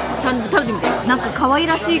辛い。食べてみて。なんか可愛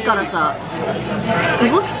らしいからさ。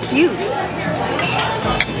It looks cute.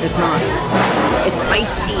 It's not. It's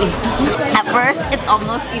spicy. At first, it's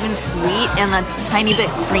almost even sweet and a tiny bit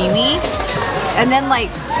creamy, and then like,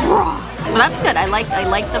 but that's good. I like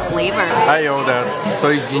the flavor. I ordered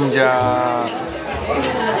soy ginger.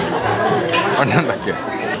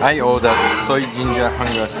 I ordered soy ginger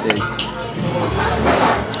hunger steak.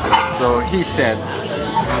 So he said,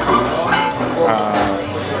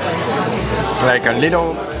 like a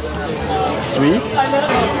little sweet.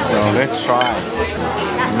 So let's try.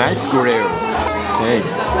 Nice grill. Okay.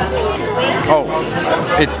 Oh,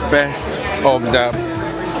 it's best of the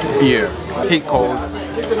year. He called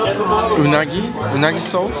unagi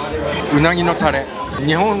sauce. Unagi no tare.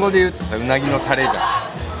 日本語で言うとさ、うなぎのタレじゃん。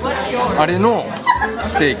あれの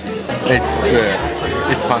ステーキ。It's good.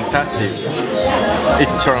 It's fantastic.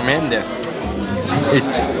 It's tremendous.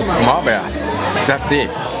 It's marvelous. That's it.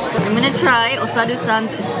 I'm gonna try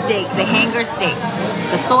Osaru-san's steak, the hanger steak,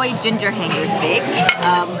 the soy ginger hanger steak.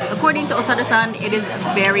 According to Osaru-san, it is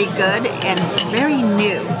very good and very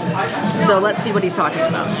new. So let's see what he's talking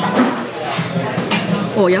about.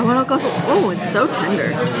 Oh, 柔らかそう. Oh, it's so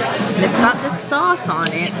tender. And it's got this sauce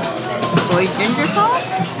on it. Soy ginger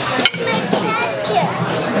sauce?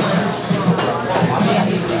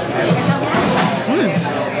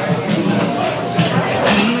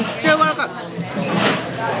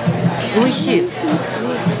 Oishii.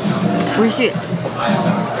 美味しい。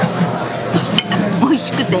美味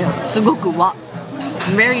しくてすごく和。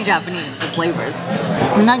Very Japanese, the flavors.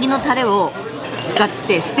 うなぎのタレを使っ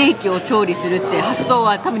てステーキを調理するって発想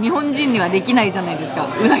は多分日本人にはできないじゃないですか。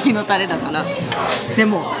うなぎのタレだから。で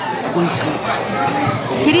も美味しい。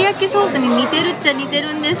照り焼きソースに似てるっちゃ似て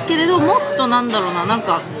るんですけれど、もっとなんだろうな、なん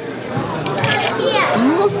か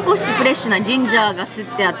もう少しフレッシュなジンジャーがすっ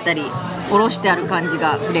てあったり、おろしてある感じ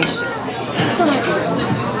がフレッシュ。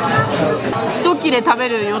一切れ食べ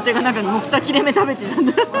る予定がなんかもう2切れ目食べてたん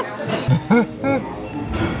だ。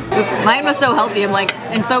Mine was so healthy, I'm like,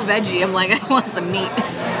 and so veggie, I'm like, I want some meat.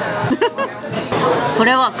 こ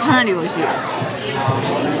れはかなり美味しい。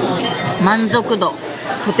満足度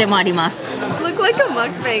とてもあります。Look like a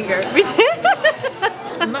mukbanger.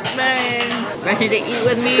 Mukbang. Ready to eat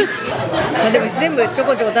with me? でも全部ちょ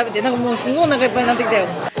こちょこ食べて、なんかもうすごいお腹いっぱいになってきたよ。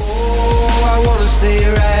I wanna stay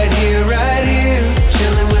right here,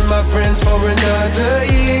 chilling with my friends for another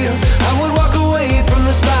year. I would walk away from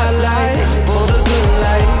the spotlight for the good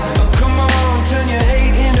life. Oh, come on, turn your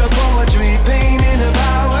hate into poetry, pain into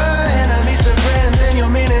power, enemies to friends, and your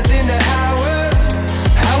minutes into hours.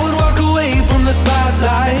 I would walk away from the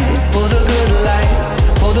spotlight for the good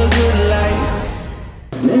life, for the good life.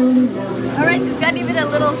 Alright, we've got even a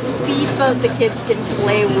little speedboat the kids can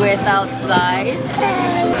play with outside.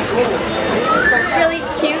 It's a really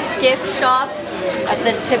cute gift shop at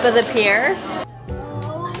the tip of the pier.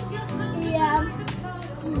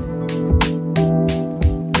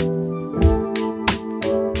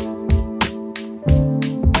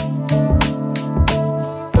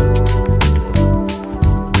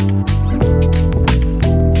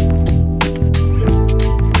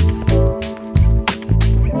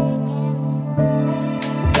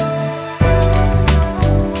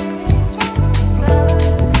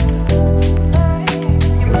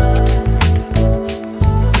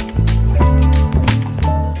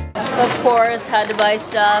 Had to buy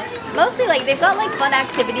stuff. Mostly like they've got like fun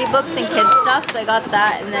activity books and kids stuff, so I got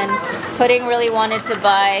that. And then Pudding really wanted to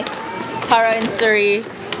buy Tara and Suri.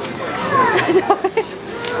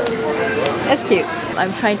 That's cute.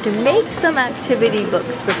 I'm trying to make some activity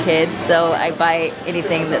books for kids, so I buy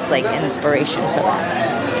anything that's like inspiration for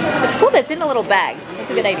them. It's cool that it's in a little bag.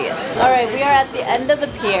 That's a good idea. Alright, we are at the end of the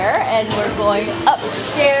pier and we're going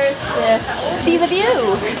upstairs to see the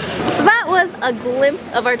view. So that was a glimpse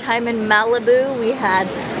of our time in Malibu. We had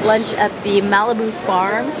lunch at the Malibu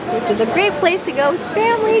Farm, which is a great place to go with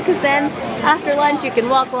family because then after lunch you can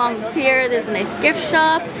walk along the pier. There's a nice gift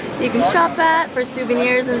shop you can shop at for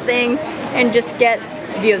souvenirs and things and just get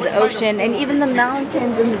a view of the ocean and even the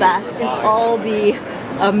mountains in the back and all the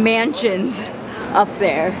mansions up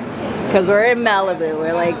there. Because we're in Malibu,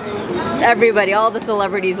 we're like everybody, all the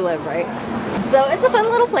celebrities live, right? So it's a fun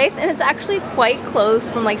little place and it's actually quite close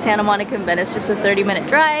from like Santa Monica and Venice, just a 30-minute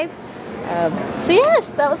drive. So yes,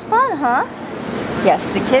 that was fun, huh? Yes,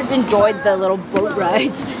 the kids enjoyed the little boat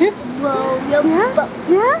rides too. Yeah?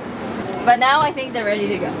 Yeah? But now I think they're ready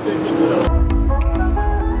to go. Ooh,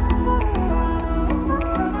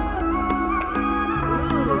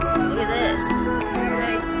 look at this.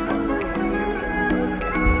 Nice.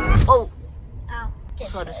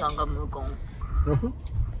 猿さんが無言。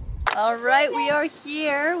Alright, we are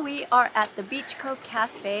here. We are at the Beach Cove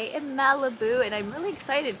Cafe in Malibu, and I'm really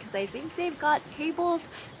excited because I think they've got tables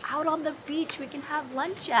out on the beach we can have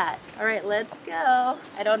lunch at. Alright, let's go.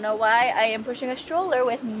 I don't know why I am pushing a stroller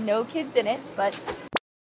with no kids in it, but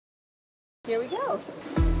here we go.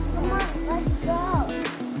 Come on, let's go.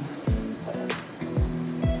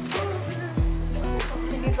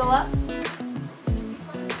 Can you go up?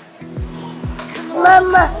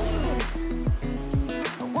 Mama.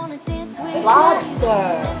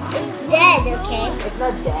 Lobster. It's dead, okay? It's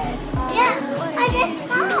not dead. Yeah, I just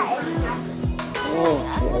saw it. Oh,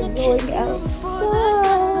 we're going outside.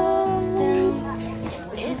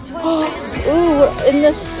 Ooh, we're in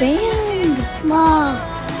the sand. Mom.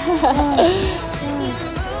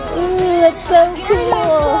 Ooh, that's so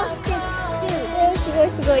cool.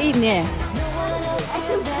 It's so cool. I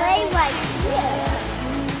can play right here.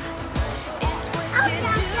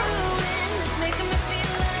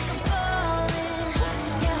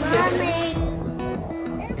 Mommy.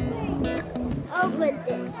 Open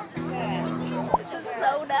this.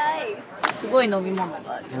 So nice. すごい飲み物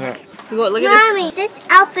がある。すごい。Look at Mommy, this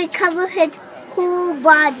outfit covers his whole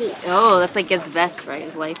body. Oh, that's like his vest, right?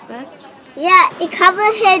 His life vest? Yeah, it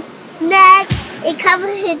covers his neck, it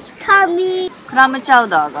covers his tummy. Clam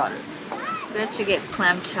chowder がある。This should get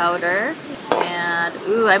clam chowder. And,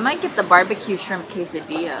 ooh, I might get the barbecue shrimp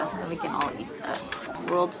quesadilla. And we can all eat that.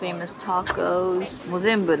 World famous tacos. もう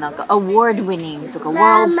全部なんか award winning とか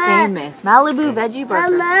world famous. Malibu veggie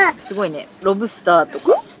burger. すごいね。ロブスターと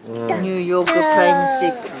か。ニューヨークプライムステ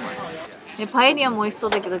ーキとかもある。パエリアも美味しそう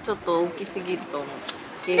だけど、ちょっと大きすぎると思う。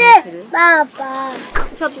ゲームする？パパ。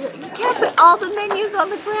ちょっと、you can't put all the menus on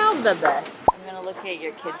the ground, Bebe. I'm gonna look at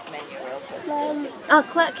your kids menu real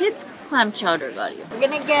quick. Kids clam chowder got you. We're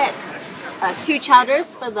gonna get 2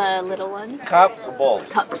 chowders for the little ones. Cups or bowls?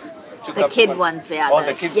 Cups. Two The cups kid of ones, yeah. Oh,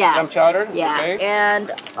 the kids clam chowder? Yeah. Okay.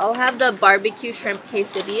 And I'll have the barbecue shrimp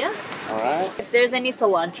quesadilla. Alright. If there's any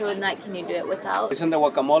cilantro in that, can you do it without? It's in the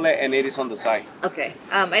guacamole and it is on the side. Okay.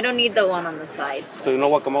 I don't need the one on the side. So you know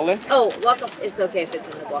guacamole? Oh, guacamole. It's okay if it's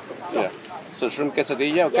in the guacamole. Yeah. So shrimp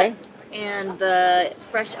quesadilla, okay? Yep. And the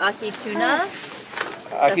fresh ahi tuna.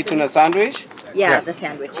 Ahi tuna sandwich? Yeah, the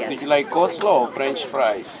sandwich, yes. Did you like coleslaw or French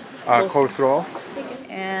fries? Coleslaw.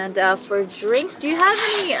 And for drinks, do you have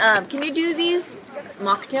any, can you do these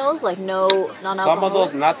mocktails, like no non-alcoholic? Some of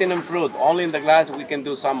those, nothing in fruit. Only in the glass we can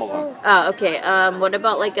do some of them. Okay. What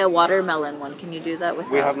about like a watermelon one? Can you do that with?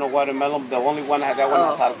 We have no watermelon. The only one that one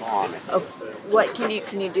has alcohol on it. Oh, what can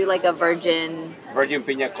you do like a virgin? Virgin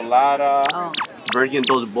pina colada. Oh. Virgin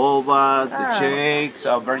dos boba, the shakes,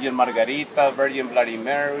 virgin margarita, virgin Bloody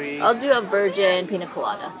Mary. I'll do a virgin pina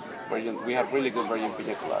colada. Virgin, we have really good virgin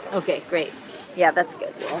pina coladas. Okay, great. Yeah, that's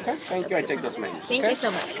good. Okay, thank you. I take those menus. Thank you so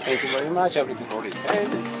much. Thank you very much. Everything for it.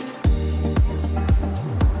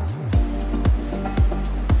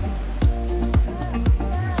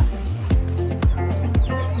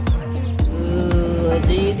 Ooh, what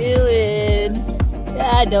are you doing?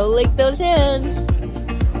 Ah, don't lick those hands.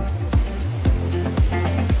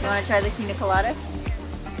 You want to try the pina colada?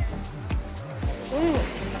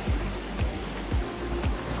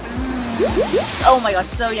 Oh my gosh,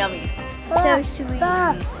 so yummy. So sweet.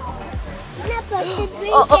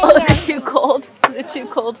 Oh, is it too cold? Is it too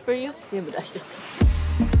cold for you?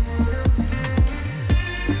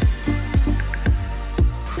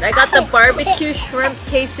 I got the barbecue shrimp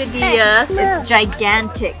quesadilla. It's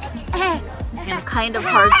gigantic and kind of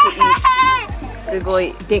hard to eat. すご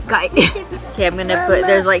いでかい. Okay, I'm gonna put,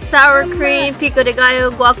 there's like sour cream, pico de gallo,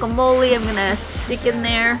 guacamole. I'm gonna stick in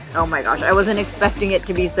there. Oh my gosh, I wasn't expecting it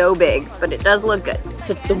to be so big, but it does look good.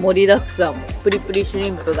 ちょっと盛りだくさん。プリプリシュリ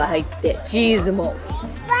ンプが入って、チーズも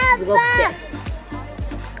すごくて。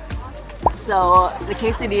So the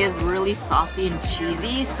quesadilla is really saucy and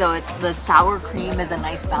cheesy, so the sour cream is a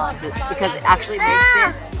nice balance because it actually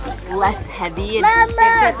makes it less heavy and just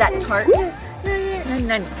gives it that tart.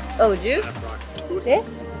 Oh, juice? This?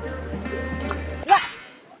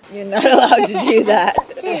 You're not allowed to do that.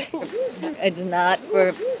 It's not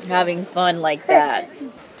for having fun like that.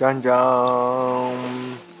 じゃんじゃー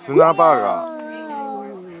ん。砂バーガ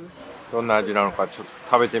ー。どんな味なのかちょっと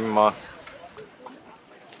食べてみます。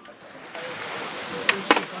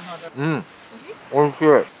うん。美味しい。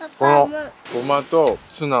このごまと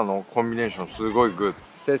ツナのコンビネーションすごいグッド。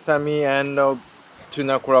Sesame and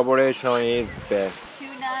tuna collaboration is best.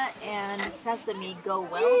 Tuna and sesame go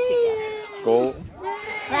well together.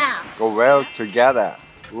 Go well together.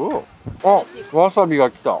 あ、わさびが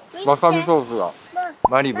来た。わさびソースが。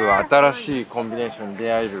マリブは新しいコンビネーションに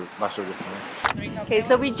出会える場所ですね。Okay,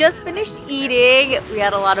 so we just finished eating. We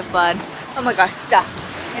had a lot of fun. Oh my gosh, stuffed.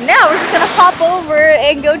 And now we're just gonna hop over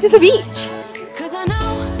and go to the beach. Cause I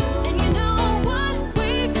know, and you know what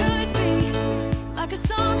we could be. Like a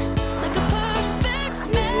song, like a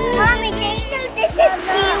perfect melody. Mommy, this is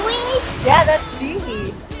seaweed. Yeah, that's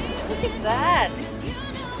seaweed. Look at that.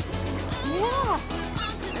 Yeah. I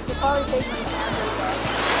could probably take my sandals off.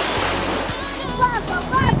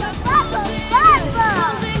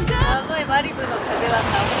 Maribu no風は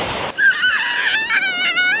寒い。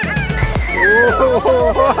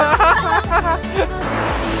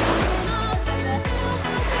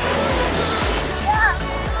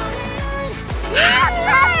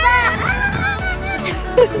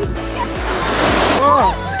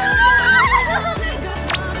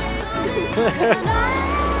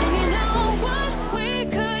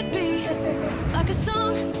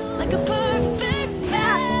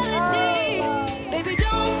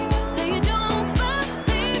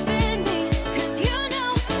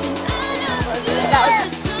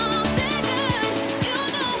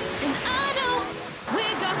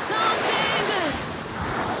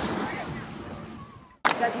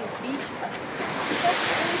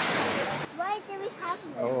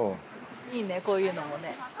Oh. いいね、こういうのも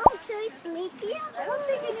ね。 Oh, so sleepy? I don't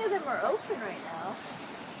think any of them are open right now.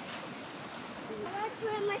 I want to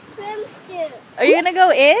wear my swimsuit. Are you gonna go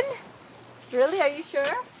in? Really? Are you sure?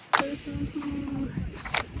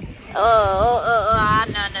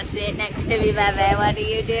 Nana, sit next to me, baby. What are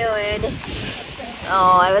you doing?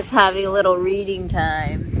 Oh, I was having a little reading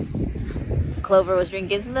time. Clover was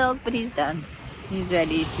drinking his milk, but he's done. He's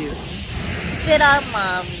ready to sit on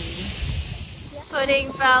mommy.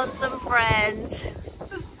 Pudding found some friends.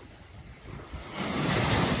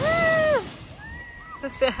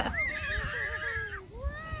 It's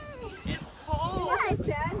cold. It's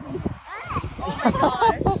sandy. Oh my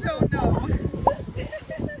gosh. Oh no.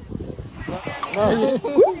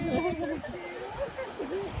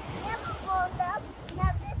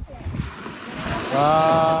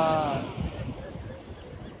 Wow.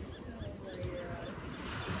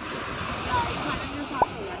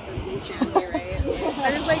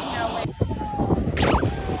 There's like no way.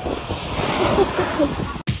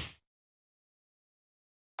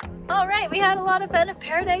 Alright, we had a lot of fun at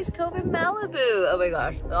Paradise Cove in Malibu. Oh my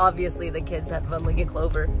gosh, obviously the kids had fun. Look at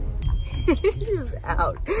Clover. She's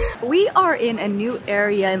out. We are in a new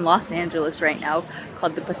area in Los Angeles right now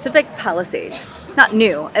called the Pacific Palisades. Not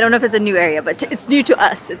new, I don't know if it's a new area, but it's new to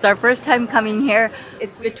us. It's our first time coming here.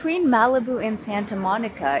 It's between Malibu and Santa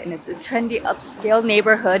Monica, and it's a trendy upscale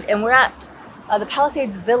neighborhood, and we're at the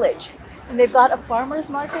Palisades Village. And they've got a farmer's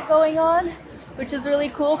market going on, which is really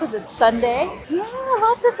cool because it's Sunday. Yeah,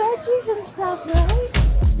 lots of veggies and stuff, right?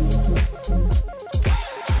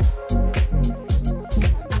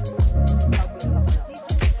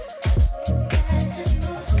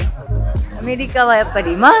 アメリカはやっぱ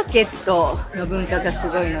りマーケットの文化がす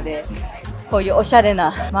ごいので、こういうおしゃれ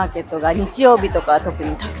なマーケットが日曜日とか特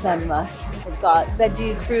にたくさんあります。They've got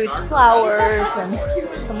veggies, fruits, flowers, and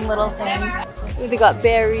some little things. Ooh, they got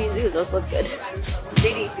berries. Ooh, those look good.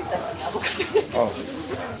 Oh.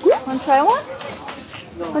 Wanna try one?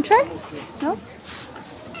 Wanna try? No?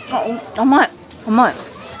 Oh, 甘い。甘い。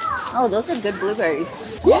Oh, those are good blueberries.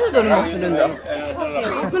 10ドルもするんだ。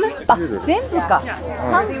あ、全部か。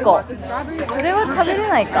3個。それは食べれ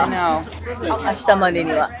ないか。明日まで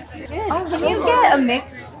には。Can you get a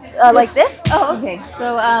mix like this? Oh, okay.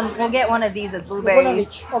 So we'll get one of these with blueberries,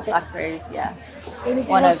 blackberries, yeah.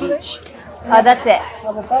 One of each. That's it.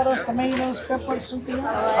 Avocados, tomatoes, peppers, something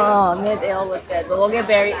else. Oh, they all look good. But we'll get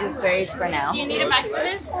berries for now. Do you need a mix of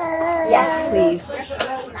this? Yes, please.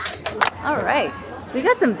 All right. We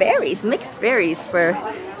got some berries, mixed berries for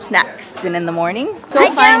snacks and in the morning. I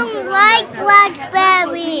don't like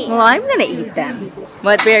blackberry. Well, I'm gonna eat them.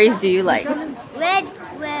 What berries do you like? Red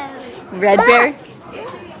berry. Red berry?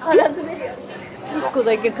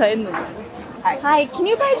 Hi, can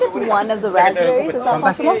you buy just one of the raspberries? Is that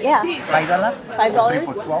possible? Yeah. $5? $5?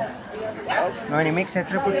 Triple 12. No any mix at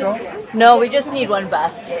triple 12? No, we just need one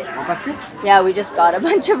basket. One basket? Yeah, we just got a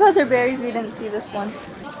bunch of other berries. We didn't see this one.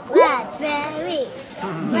 Raspberry.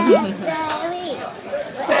 Raspberry.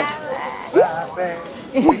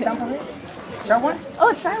 Raspberry. Sample it? Try one?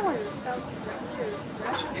 Oh, try one.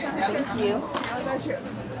 Thank you.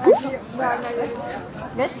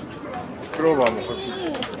 Good? Clover も欲しい。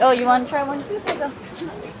 Oh, you want to try one too?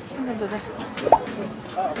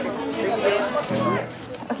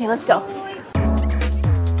 Okay, let's go.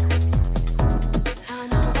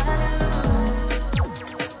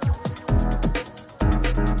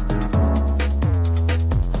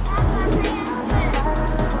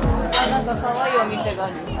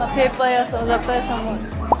 パイアさん、雑貨屋さんも。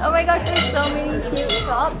Oh my gosh, there's so many cute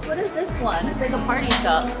shops. What is this one? It's like a party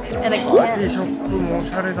shop. And a パーティーショップもお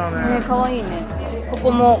しゃれだね。ね、かわいいね。ここ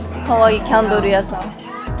もかわいいキャンドル屋さん。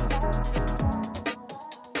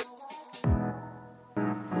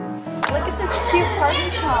Look at this cute party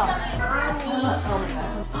shop.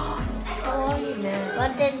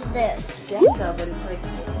 What is this? Jenga, but it's like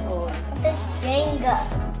oh. What is Jenga?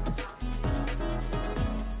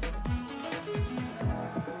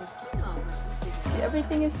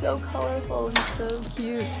 Everything is so colorful and so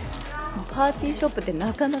cute. パーティーショップって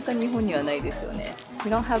なかなか日本にはないですよね。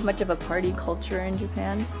We don't have much of a party culture in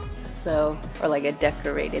Japan, so or like a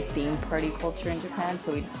decorated themed party culture in Japan,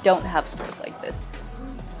 so we don't have stores like this.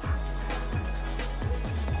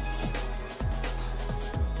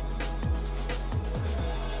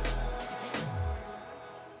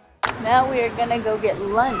 Now we are gonna go get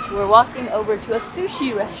lunch. We're walking over to a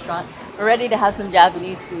sushi restaurant. We're ready to have some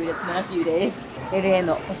Japanese food. It's been a few days. LA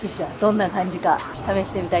のお寿司はどんな感じか試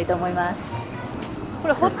してみたいと思います。こ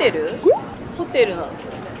れホテル？ホテルなの？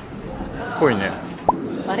ぽいね。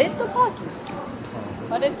バレットパーキング？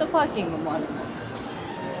バレットパーキングもあるの？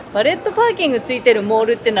バレットパーキングついてるモー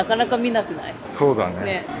ルってなかなか見なくない？そうだ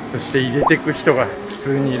ね。そして入れてく人が普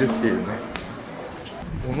通にいるっていうね。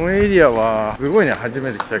このエリアはすごいね、初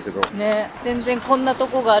めて来たけどね、全然こんなと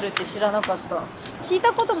こがあるって知らなかった。聞い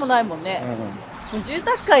たこともないもんね。住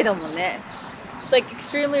宅街だもんね。It's like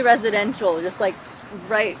extremely residential, just like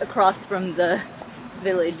right across from the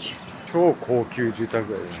village. 超高級住宅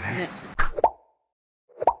街だね。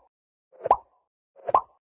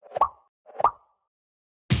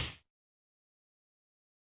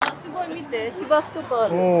すごい見て、芝生とかあ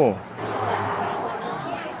る。おー。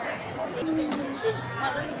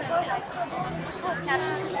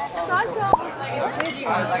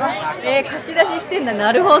貸し出ししてんだ。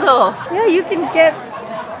なるほど。Yeah, you can get.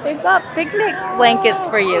 They've got picnic blankets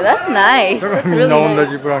for you. That's nice. That's really nice. 同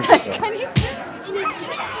じブランケット。確かに。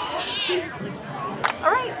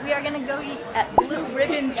Alright, we are gonna go eat at Blue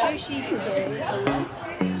Ribbon Sushi today. いら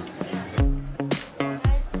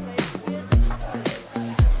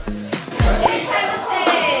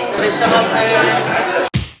っしゃいませ。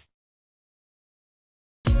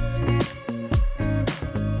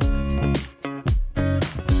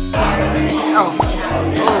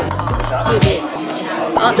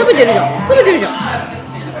あ、食べてるじゃん。食べてるじゃん。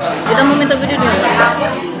枝豆食べれるようになった。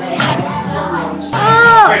あ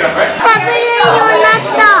あ、食べれるようにな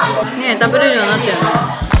った。ねえ、食べれるようになったよね。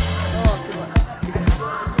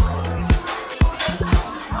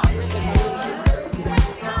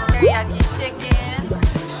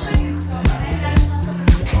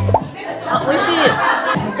あ、美味しい。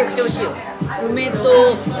めちゃくちゃ美味しいよ。梅と、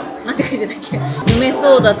なんて書いてたっけ？梅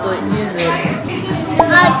ソーダと柚子。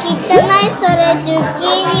あ、汚い、それズッキー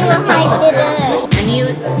ニも入ってる。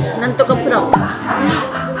なんとかプラン。こ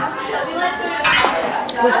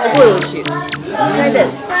れすごい美味しい。Try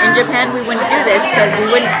this. In Japan, we wouldn't do this because we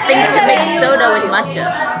wouldn't think to make soda with matcha.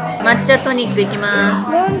 抹茶トニックいきます。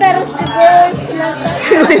飲んだらすごい美味しくなかった。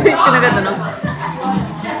すごい美味しくなかったの？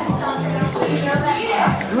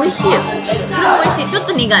美味しいよ。これも美味しい。ちょっ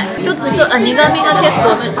と苦い。ちょっと苦味が結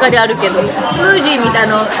構しっかりあるけど、スムージーみたい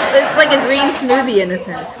なの。It's like a green smoothie in a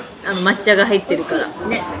sense. 抹茶が入ってるから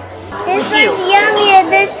ね。美味しいよ。This one's yummy and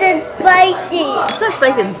this one's spicy. It's not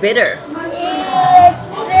spicy. It's bitter. It's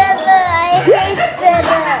bitter. I hate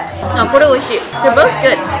bitter. あ、これ美味しい。They're both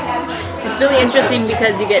good. It's really interesting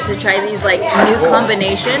because you get to try these like new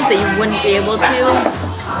combinations that you wouldn't be able to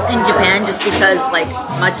in Japan just because like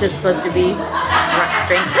matcha is supposed to be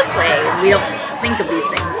drink this way. We don't think of these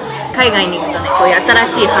things. 海外に行くとね、こういう新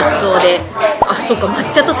しい発想で、あ、そっか、抹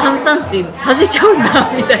茶と炭酸水混ぜちゃうんだ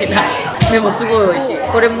みたいな。でもすごい美味しい。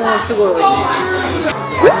これもすごい美味しい。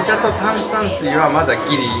抹茶と炭酸水はまだ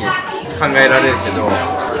ギリ考えられるけど、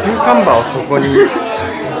キューカンバーをそこに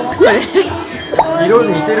色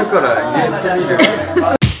似てるから入れてみる。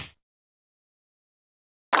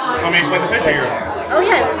Let me explain the fish here. Oh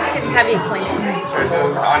yeah, I can have you explain it. Sure,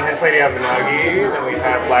 so on his plate you have unagi, then we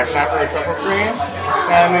have black snapper with truffle cream,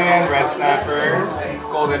 salmon, red snapper,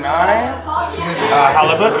 golden eye, this is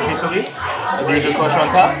halibut, which is chili, yuzu kosher on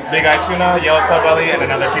top, big eye tuna, yellowtail belly, and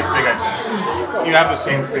another piece of big eye tuna. You have the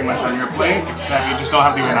same pretty much on your plate, except you just don't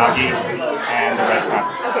have the unagi and the red snapper.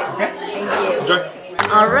 Okay, thank you. Enjoy.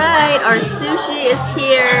 Alright, our sushi is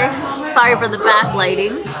here. Sorry for the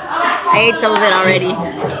backlighting. I ate some of it already.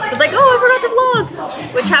 I was like, oh, I forgot to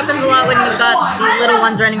vlog! Which happens a lot when you've got these little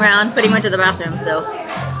ones running around. But he went to the bathroom, so.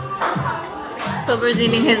 Cooper's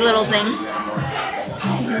eating his little thing.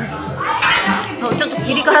 Oh, ちょっと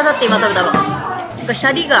ピリ辛だって今食べたの。ぱシ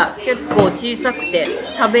ャリが結構小さくて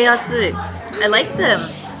食べやすい。I like how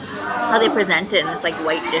they present it in this like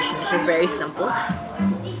white dish and it's just very simple.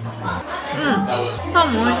 サ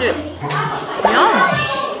ーモン美味しい。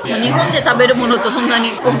日本で食べるものとそんな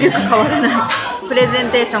に大きく変わらない。プレゼン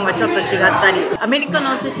テーションがちょっと違ったり、アメリカ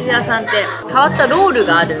のお寿司屋さんって変わったロール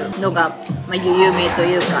があるのが、有名と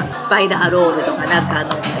いうか、スパイダーロールとかなんか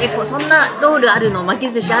結構そんなロールあるの、巻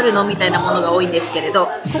き寿司あるのみたいなものが多いんですけれど、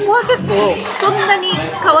ここは結構そんなに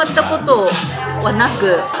変わったことはな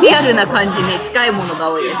く、リアルな感じに近いものが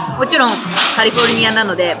多いです。もちろんカリフォルニアな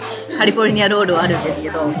のでカリフォルニアロールはあるんですけ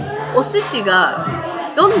ど、お寿司が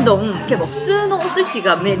どんどん結構普通のお寿司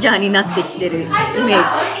がメジャーになってきてるイメージ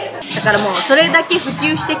だから、もうそれだけ普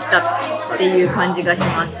及してきたっていう感じがし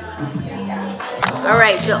ます。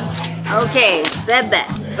 Alright, so okay, bebe,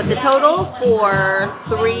 but the total for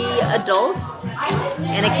 3 adults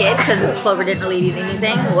and a kid, because Clover didn't really eat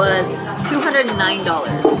anything, was $209. だ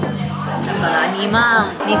から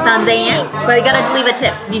22,000-3000円 But you gotta leave a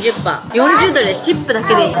tip 20%、 40ドルでチップだ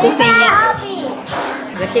けで5000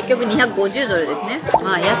円、結局250ドルですね。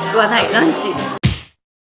まあ安くはないランチ。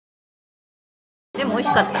でも美味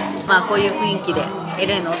しかった。こういう雰囲気で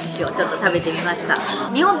LA のお寿司をちょっと食べてみました。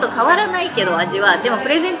日本と変わらないけど味は、でもプ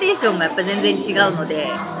レゼンテーションがやっぱ全然違うの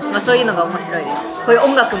で、そういうのが面白いです。こういう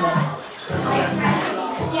音楽も、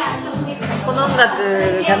この音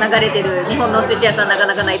楽が流れてる日本のお寿司屋さんなか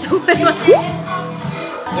なかないと思います。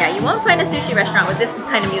Yeah, you won't find a sushi restaurant with this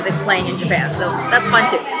kind of music playing in Japan, so that's fun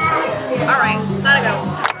too. Alright, gotta go.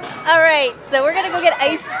 Alright, so we're gonna go get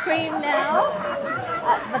ice cream now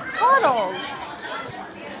at McDonald's.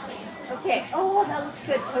 Okay, oh, that looks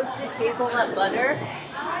good. Toasted hazelnut butter.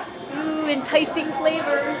 Ooh, enticing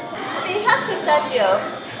flavors. They have pistachio.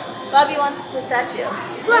 Bobby wants pistachio.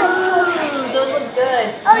 Ooh, those look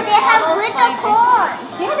good. Oh, they have little corn.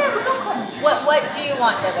 Yeah, they have little corn. What do you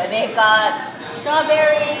want, Beba? They've got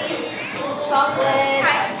strawberry, chocolate.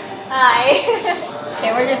 Hi.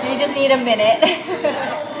 Okay, we just need a minute.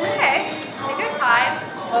 Okay, take your time.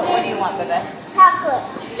 What do you want, Beba? Chocolate.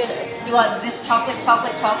 You want this chocolate? Because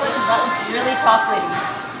that looks really chocolatey.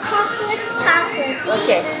 Chocolate.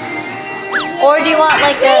 Okay. Or do you want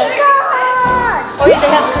like a... Or do they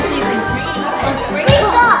have cookies and cream? Oh,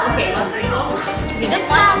 sprinkles. Okay, no sprinkles. You just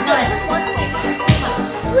want... No, just one thing.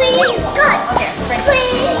 Sprinkles. Okay, sprinkles.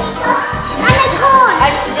 And a corn.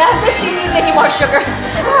 As if she needs any more sugar.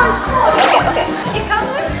 Corn. Okay. It comes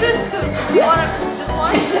with system. You want just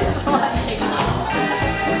one? Just one.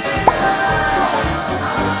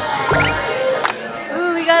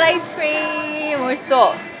 Ooh, we got ice cream. We're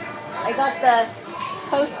so... I got the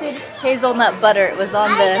toasted hazelnut butter. It was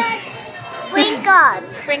on the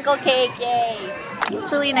sprinkle cake. Yay!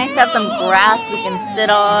 It's really nice to have some grass we can sit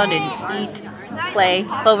on and eat, play.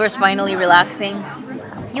 Clover's finally relaxing.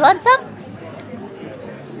 You want some?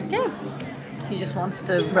 Okay. He just wants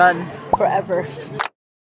to run forever.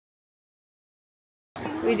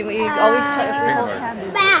 We always try to hold hands.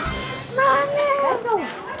 Let's go.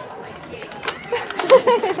 We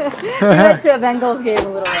went to a Bengals game a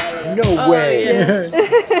little while ago. No way. Yeah.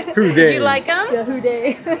 Who Did you like them? Yeah, who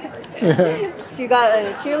day? She got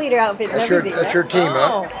a cheerleader outfit and everything. That's your team,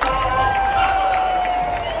 huh?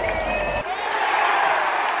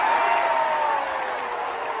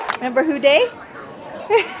 Remember who day?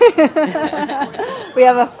 We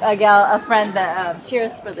have a friend that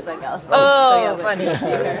cheers for the Bengals. Oh, so funny. That's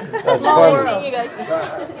funny. fun. Seeing you guys.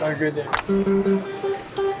 Have a good day.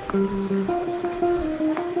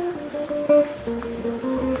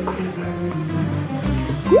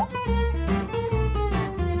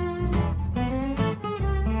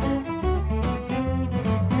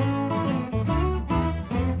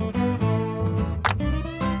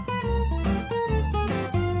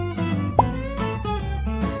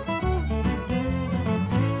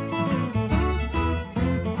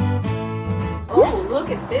 Oh, look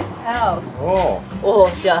at this house. Oh.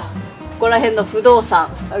 じゃあここら辺の不動産。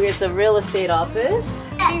Okay, it's a real estate office.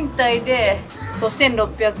 賃貸で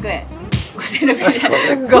5600円。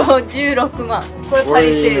56万。これパ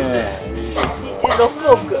リセール。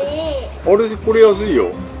6億。あれこれ安い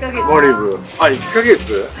よ。マリブ。あ、1ヶ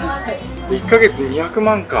月？1ヶ月200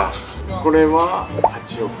万か。これは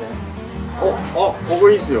8億円。ここ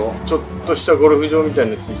いいっすよ。ちょっとしたゴルフ場みたい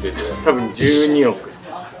なのついてて、多分12億。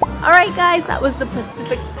Alright guys, that was the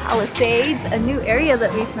Pacific Palisades, a new area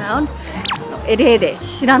that we found. LA で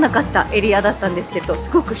知らなかったエリアだったんですけど、す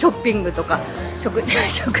ごくショッピングとか食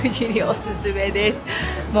事におすすめです。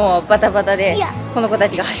もうバタバタでこの子た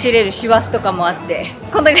ちが走れる芝生とかもあって、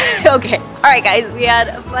こんな感じで OK。 Alright guys, we had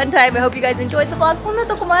a fun time. I hope you guys enjoyed the vlog. こんな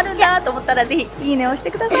とこもあるんだと思ったらぜひいいねをして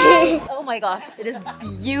ください。Oh my gosh, it is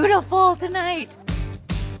beautiful tonight.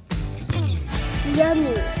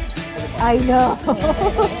 Yummy. I know.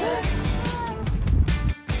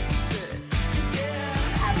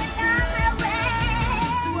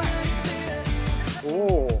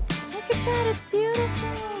 Oh. Look at that, it's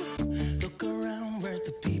beautiful. Look around, where's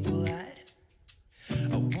the people at?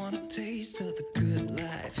 I want a taste of the good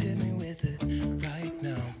life. Hit me with it right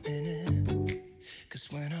now, in it. Cause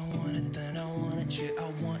when I want it, then I want it, yeah,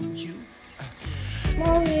 I want you.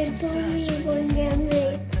 Mommy, don't even get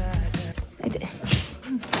me.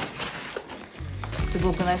 す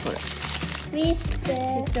ごくないこれ。見して。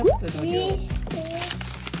ケチャップの量。見して。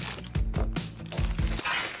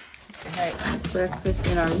Alright, breakfast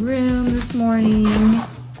in our room this morning.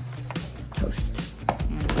 Toast.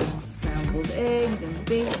 And scrambled eggs and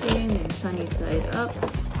bacon and sunny side up.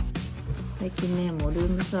 最近ね、もうルー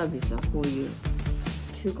ムサービスはこういう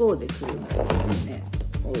to goで来るのがね、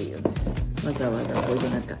多いよね。わざわざこういう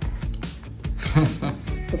なんか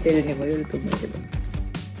ホテルにもよると思うけど。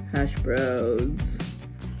Hash browns.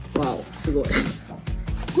 Wow, すごい。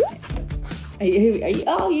Are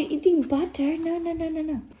you eating butter?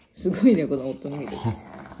 No. すごいね、この音見る。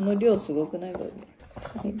この量すごくないこれ。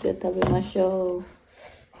はい、じゃあ食べましょう。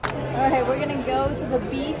Alright, we're gonna go to the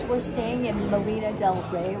beach. We're staying in Marina del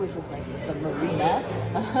Rey, which is like the marina,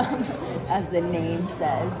 as the name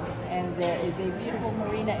says. And there is a beautiful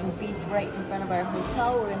marina and beach right in front of our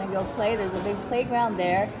hotel. We're gonna go play. There's a big playground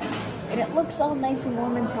there. And it looks all nice and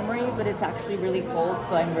warm and summery, but it's actually really cold,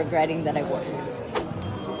 so I'm regretting that I wore shorts.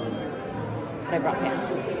 But I brought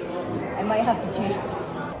pants. I might have to change.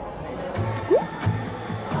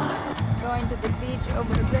 Going to the beach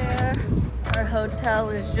over there. Our hotel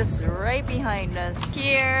is just right behind us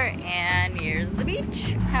here, and here's the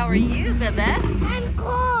beach. How are you, Bebe? I'm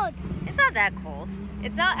cold. It's not that cold.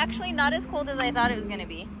 It's not actually not as cold as I thought it was gonna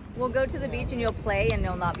be. We'll go to the beach and you'll play and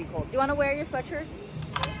you'll not be cold. Do you want to wear your sweatshirt?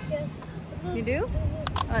 Yes. You do?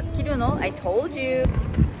 Kiruno, I told you.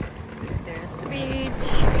 There's the beach.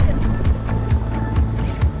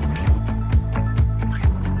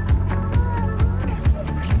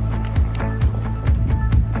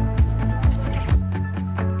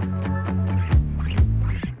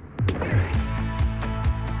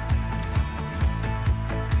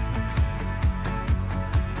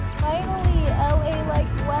 Finally, LA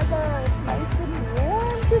like weather. It's nice and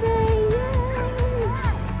warm today.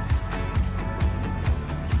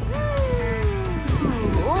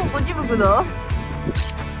 Oh, こっち向くの?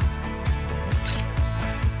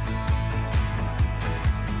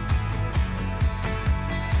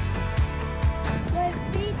 My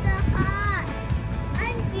feet are hot.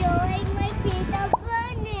 I'm feeling my feet are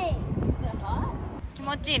burning. 気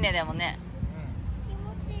持ちいいね、でもね。気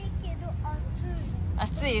持ちいいけど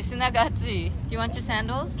暑い。暑い、砂が暑い。Do you want your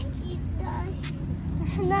sandals? 痛い。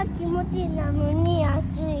砂気持ちいいなのに暑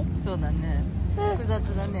い。そうだね。複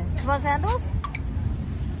雑だね。You want sandals?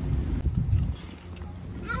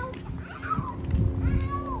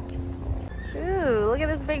 Ooh, look at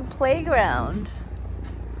this big playground.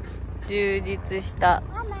 充実した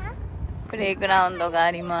プレイグラウンドが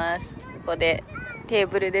あります。ここでテー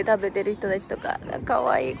ブルで食べてる人たちとか、か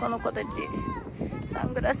わいいこの子たち。サ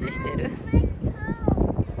ングラスしてる。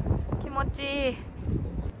気持ちいい。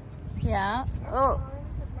Yeah. Oh.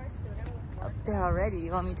 Up there already.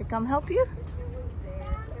 You want me to come help you?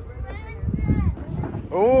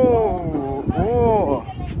 Oh. I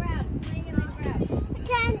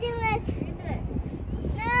can't do it.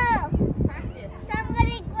 No.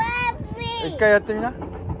 Somebody grab me. 一回やってみな。でき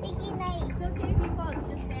ない。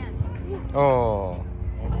おお。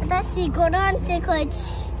私ご覧世界と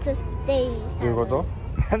していい。どういうこと？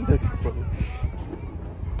なんでそこで？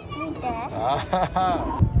見て。あ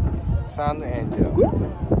あ。サンドエンジェル。汚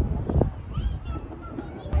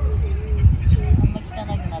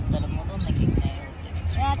くなったら戻んなきゃいけないよっ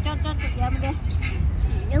て。いや、ちょっとやめて。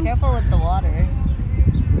Careful with the water.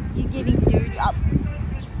 You're getting dirty up.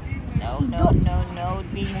 No,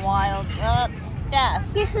 being wild. Steph.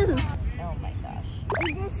 Oh my gosh.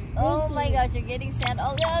 Oh my gosh, you're getting sand.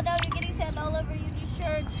 Oh no, you're getting sand all over your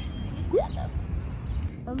shirt. You stand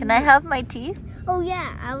up. Can I have my tea? Oh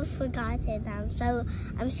yeah, I was forgotten.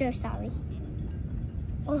 I'm so sorry.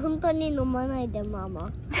 本当に飲まないで、マ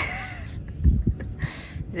マ。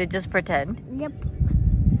Is it just pretend? Yep.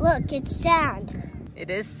 Look, it's sand. It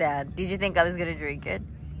is sad. Did you think I was gonna drink it?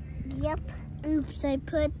 Yep. Oops, I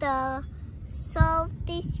put the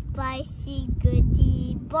salty, spicy,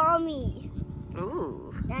 goody, balmy.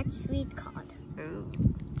 Ooh. That's sweet cod. Ooh.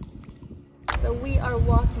 So we are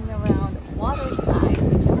walking around Waterside,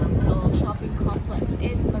 which is a little shopping complex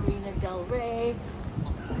in Marina del Rey.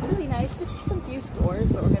 Really nice, just some few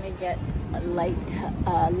stores, but we're gonna get a late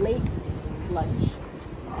lunch.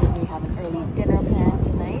 We have an early dinner plan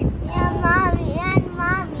tonight. And mommy.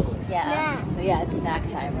 Yeah, it's snack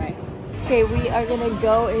time, right? Okay, we are gonna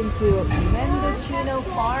go into Mendocino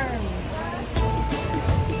Farms.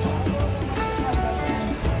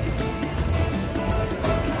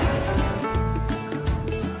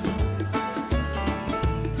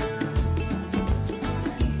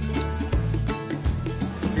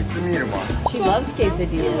 She loves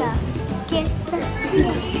quesadillas.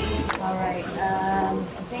 Alright, I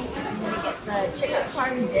think I'm gonna get the chicken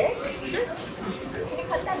parm dip. Sure. Can you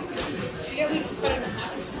cut that? Yeah, we cut it in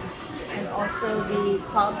half. And also the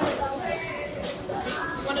club.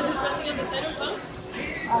 Want to do dressing on the side or toast?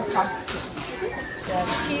 Toast. The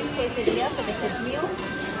cheese quesadilla for the kids' meal.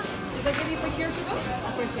 Does that give you for here to go?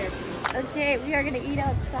 For here. Okay, we are gonna eat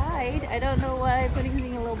outside. I don't know why I'm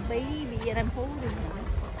putting a little baby and I'm holding him.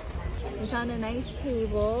 We found a nice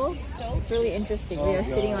table. It's really interesting. We are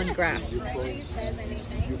sitting on grass.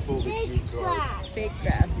 Fake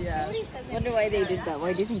grass, yeah. Wonder why they did that.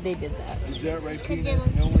 Why do you think they did that? Is that right, Peter?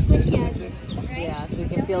 No one says anything. Yeah, so we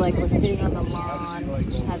can feel like we're sitting on the lawn,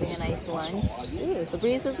 having a nice lunch. Ooh, the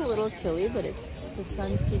breeze is a little chilly, but the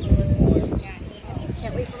sun's keeping us warm.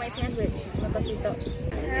 Can't wait for my sandwich. Papacito.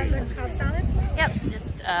 Cobb salad? Yep,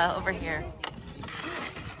 just over here.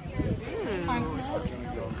 Ooh.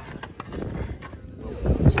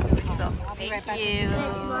 So, thank you.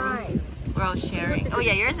 We're all sharing. Oh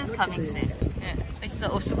yeah, yours is coming soon. It's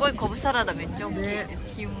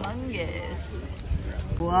humongous.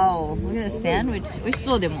 Wow, look at the sandwich.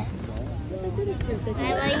 How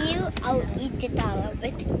about you? I'll eat it all of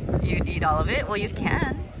it. You'd eat all of it? Well, you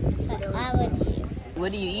can. I would eat.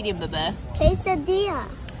 What are you eating, baby? Quesadilla.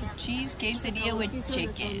 Cheese quesadilla with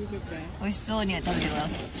chicken.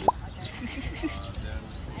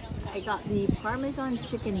 I got the Parmesan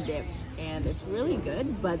chicken dip, and it's really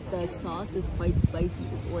good, but the sauce is quite spicy.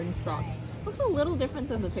 It's orange sauce. Looks a little different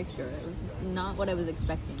than the picture. It was not what I was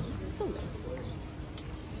expecting. It's still good.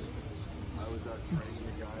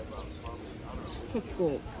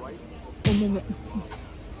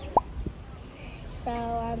 So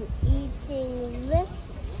I'm eating this,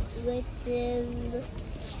 which is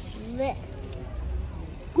this.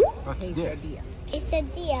 What's this?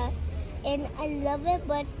 Quesadilla. And I love it,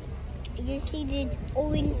 but you see this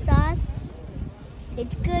orange sauce?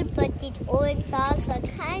 It's good, but this orange sauce are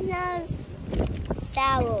kind of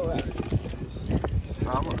sour.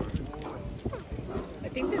 Sour? I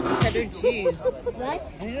think that's cheddar cheese. What?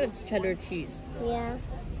 I think that's cheddar cheese. Yeah.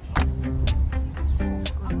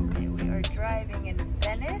 Okay, we are driving in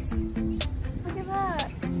Venice. Look at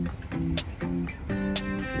that.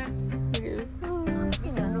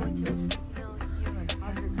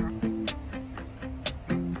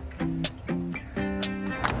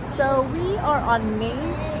 So we are on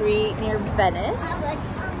Main Street near Venice.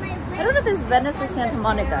 I don't know if it's Venice or Santa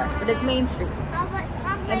Monica, but it's Main Street.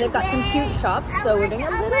 And they've got some cute shops, so we're doing a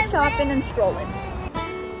little shopping and strolling.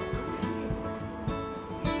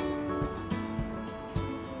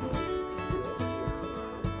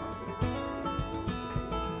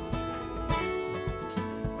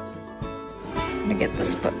 I'm gonna get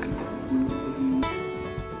this book.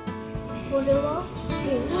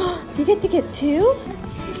 You get to get two?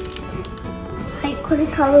 Ooh,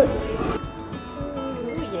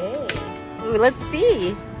 yay. Ooh, let's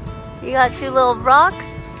see. You got two little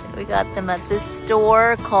rocks. We got them at this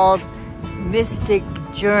store called Mystic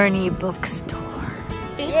Journey Bookstore.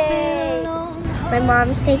 Yay! My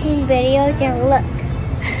mom's taking videos and look.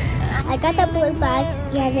 I got a blue bag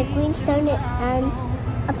and a green stone and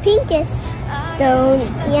a pinkish stone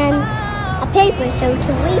and a paper so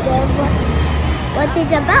to read it what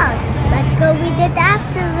it's about. Let's go read it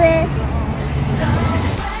after this.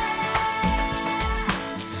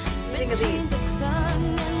 Think of these.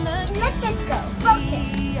 Let's just go. Focus.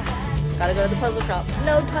 Gotta go to the puzzle shop.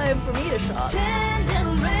 No time for me to shop.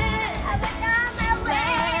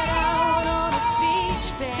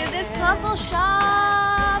 To this puzzle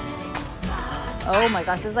shop. Oh my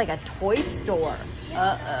gosh, this is like a toy store.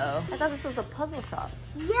 Uh-oh. I thought this was a puzzle shop.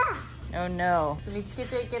 Yeah. Oh no.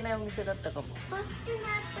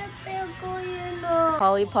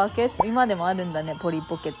 Polly Pockets? 今でもあるんだね、ポリ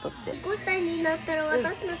ポケットって。5歳になったら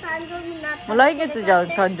私の誕生日になったら。もう来月じゃん、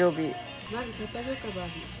誕生日。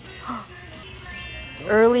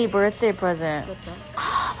Early birthday present.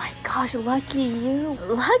 Oh my gosh, lucky you.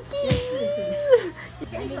 Lucky you.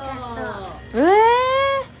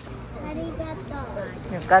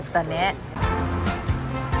 よかったね。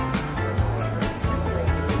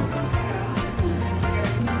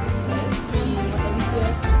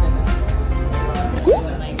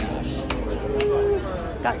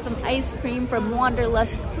Got some ice cream from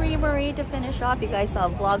Wanderlust Creamery to finish off. You guys saw a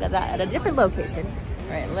vlog of that at a different location.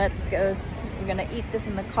 All right, let's go. We're gonna eat this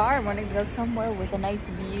in the car and we're gonna go somewhere with a nice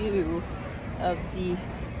view of the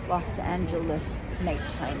Los Angeles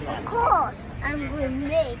nighttime landscape. Of course, I'm gonna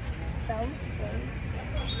make something.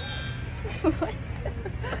 What?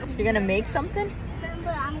 You're gonna make something?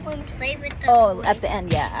 Remember, I'm going to play with the Oh, at the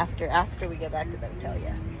end, yeah. After we get back to the hotel,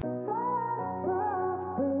 yeah.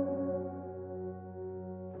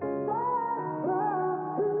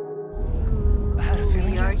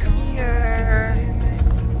 We are here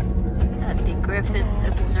at the Griffith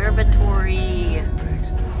Observatory.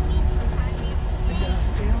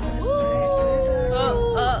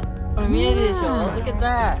 Look at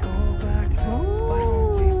that.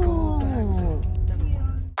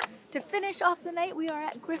 To finish off the night, we are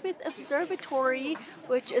at Griffith Observatory,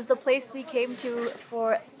 which is the place we came to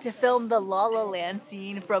film the La La Land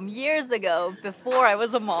scene from years ago, before I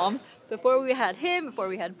was a mom, before we had him, before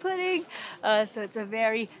we had Pudding. So it's a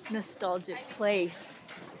very nostalgic place.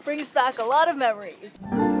 Brings back a lot of memories.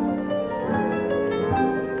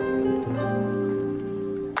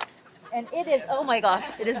 And it is, oh my gosh,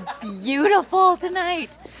 it is beautiful tonight.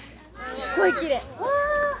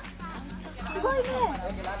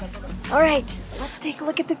 All right, let's take a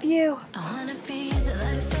look at the view.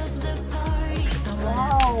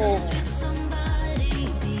 Wow.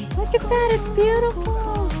 Look at that, it's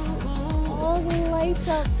beautiful. All the lights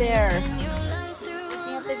out there. You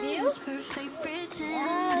have the view?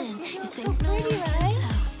 Yeah, it's so pretty, right?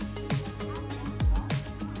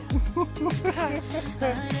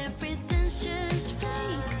 But everything's just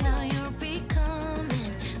fake. Now you're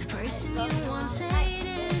becoming the person you once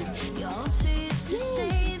hated. You also used to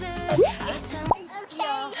say that.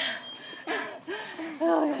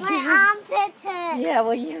 My armpits hurt. Yeah,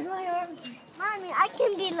 well, use my arms. Mommy, I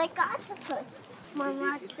can be like an octopus. Mom,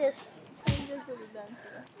 watch this.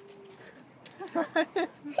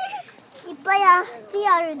 いっぱい足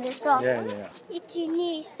あるんでさ。1、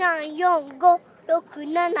2、3、4、5、6、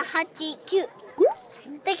7、8、9。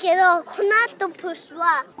だけど、このアトプス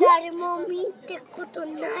は誰も見たこと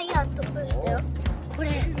ないアトプスだよ。こ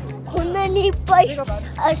れ、こんなにいっぱい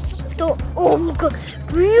足と、おむこ、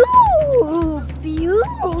ビュー、ビュ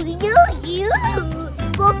ー、ビュー、ビュー。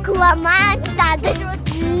僕はマスターです。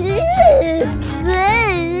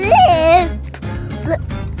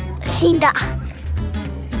死んだ。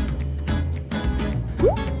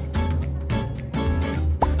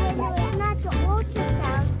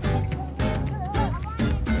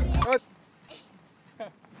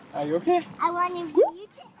Are you okay? I want to use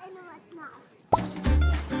it and what's not.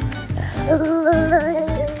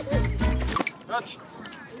 What?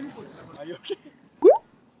 Are you okay?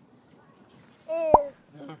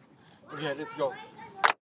 Okay, let's go.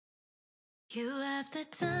 You have the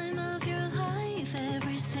time of your life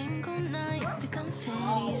every single night. The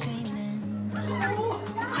confetti's raining down.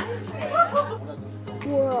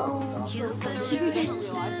 Whoa. You put your hands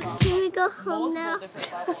to the Can we go home now?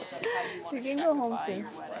 We can go home soon.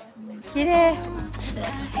 Kirei.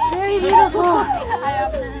 Very beautiful.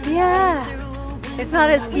 Yeah. It's not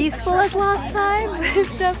as peaceful as last time, but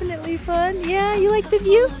it's definitely fun. Yeah, you like the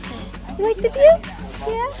view? You like the view?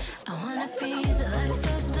 Yeah? I wanna be the life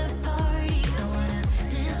of the party. I wanna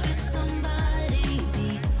dance with somebody.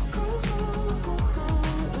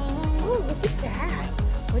 Oh, look at that.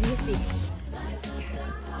 What do you see?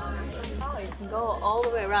 Oh, you can go all the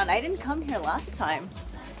way around. I didn't come here last time.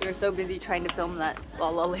 We were so busy trying to film that La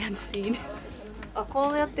La Land scene. あ、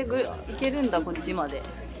こうやって行けるんだ、こっちまで。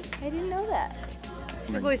I didn't know that.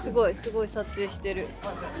 すごいすごいすごい撮影してる。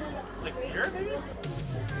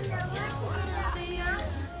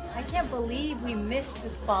I can't believe we missed the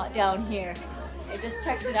spot down here. I just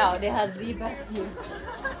checked it out. It has the best view.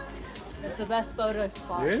 It's the best photo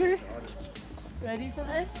spot. Really? Ready for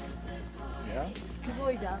this? Yeah. す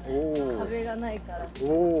ごいじゃん。壁がないから。お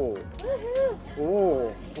お。お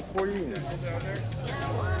お。ここいいね。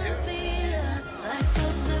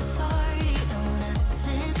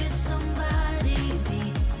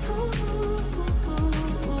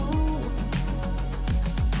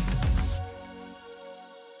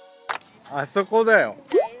あそこだよ。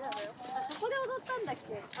あそこで踊ったんだっ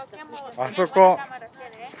け？あそこ。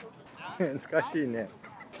懐かしいね。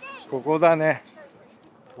ここだね。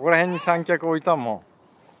ここら辺に三脚置いたもん。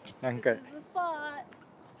何回 This is the spot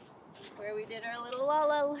where we did our little La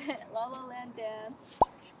La Land dance.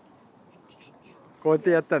 こうやって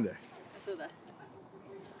やったんだよ。そうだ。ち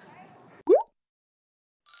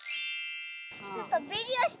ょっとビデ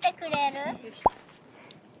オしてくれる？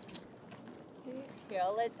 Here,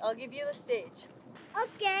 I'll give you the stage.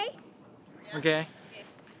 Okay. Okay.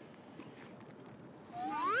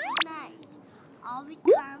 Night. Always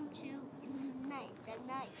come to night and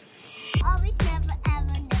night. Always never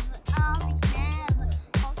ever never always never.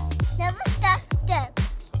 Never stop them.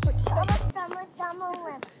 Summer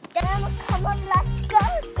lamp. Come on, let's go.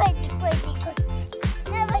 Crazy, crazy, crazy.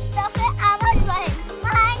 Never stop it. I'm on mine.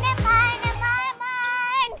 Mine.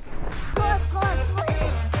 Go.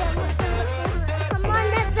 Come on,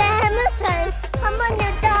 the famous time. Come on, the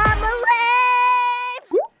double wave.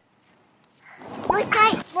 もう一回。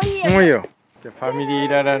もういいよ。じゃあファミリ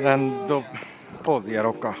ーララランドポーズやろ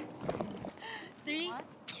うか。3,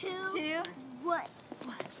 2, 1.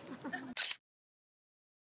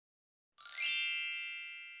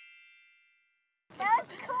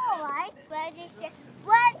 That's cool, right? Where they say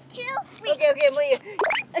 1, 2, 3. Okay, もういいよ。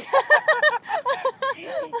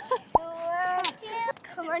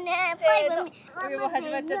Come on now, play with me. もう始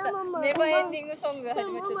まっちゃった。ネバーエンディングソングが始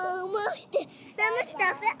まっちゃった。Never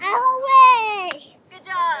stop it our way. Good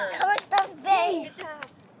job. Come on, stop it. Good job.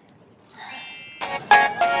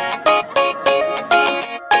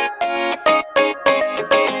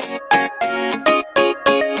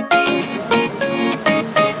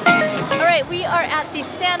 Alright, we are at the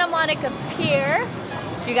Santa Monica Pier.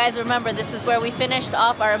 If you guys remember, this is where we finished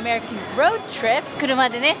off our American road trip. 車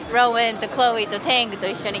でね、ローエンとクロイとテングと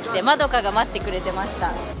一緒に来て、まどかが待ってくれてまし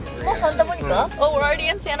た。もうサンタモニカ？ Oh, we're already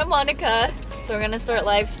in Santa Monica. So we're gonna start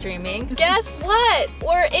live streaming. Guess what?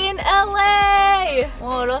 We're in LA!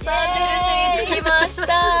 もうロサンゼルスに着きまし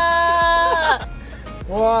た。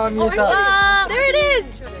わあ、見えた。There it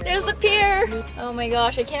is! There's the pier! Oh my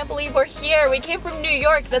gosh, I can't believe we're here! We came from New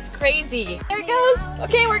York, that's crazy! There it goes!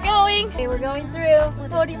 Okay, we're going! Okay, we're going through!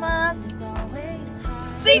 通ります!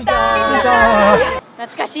 着いたー！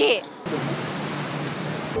懐かしい!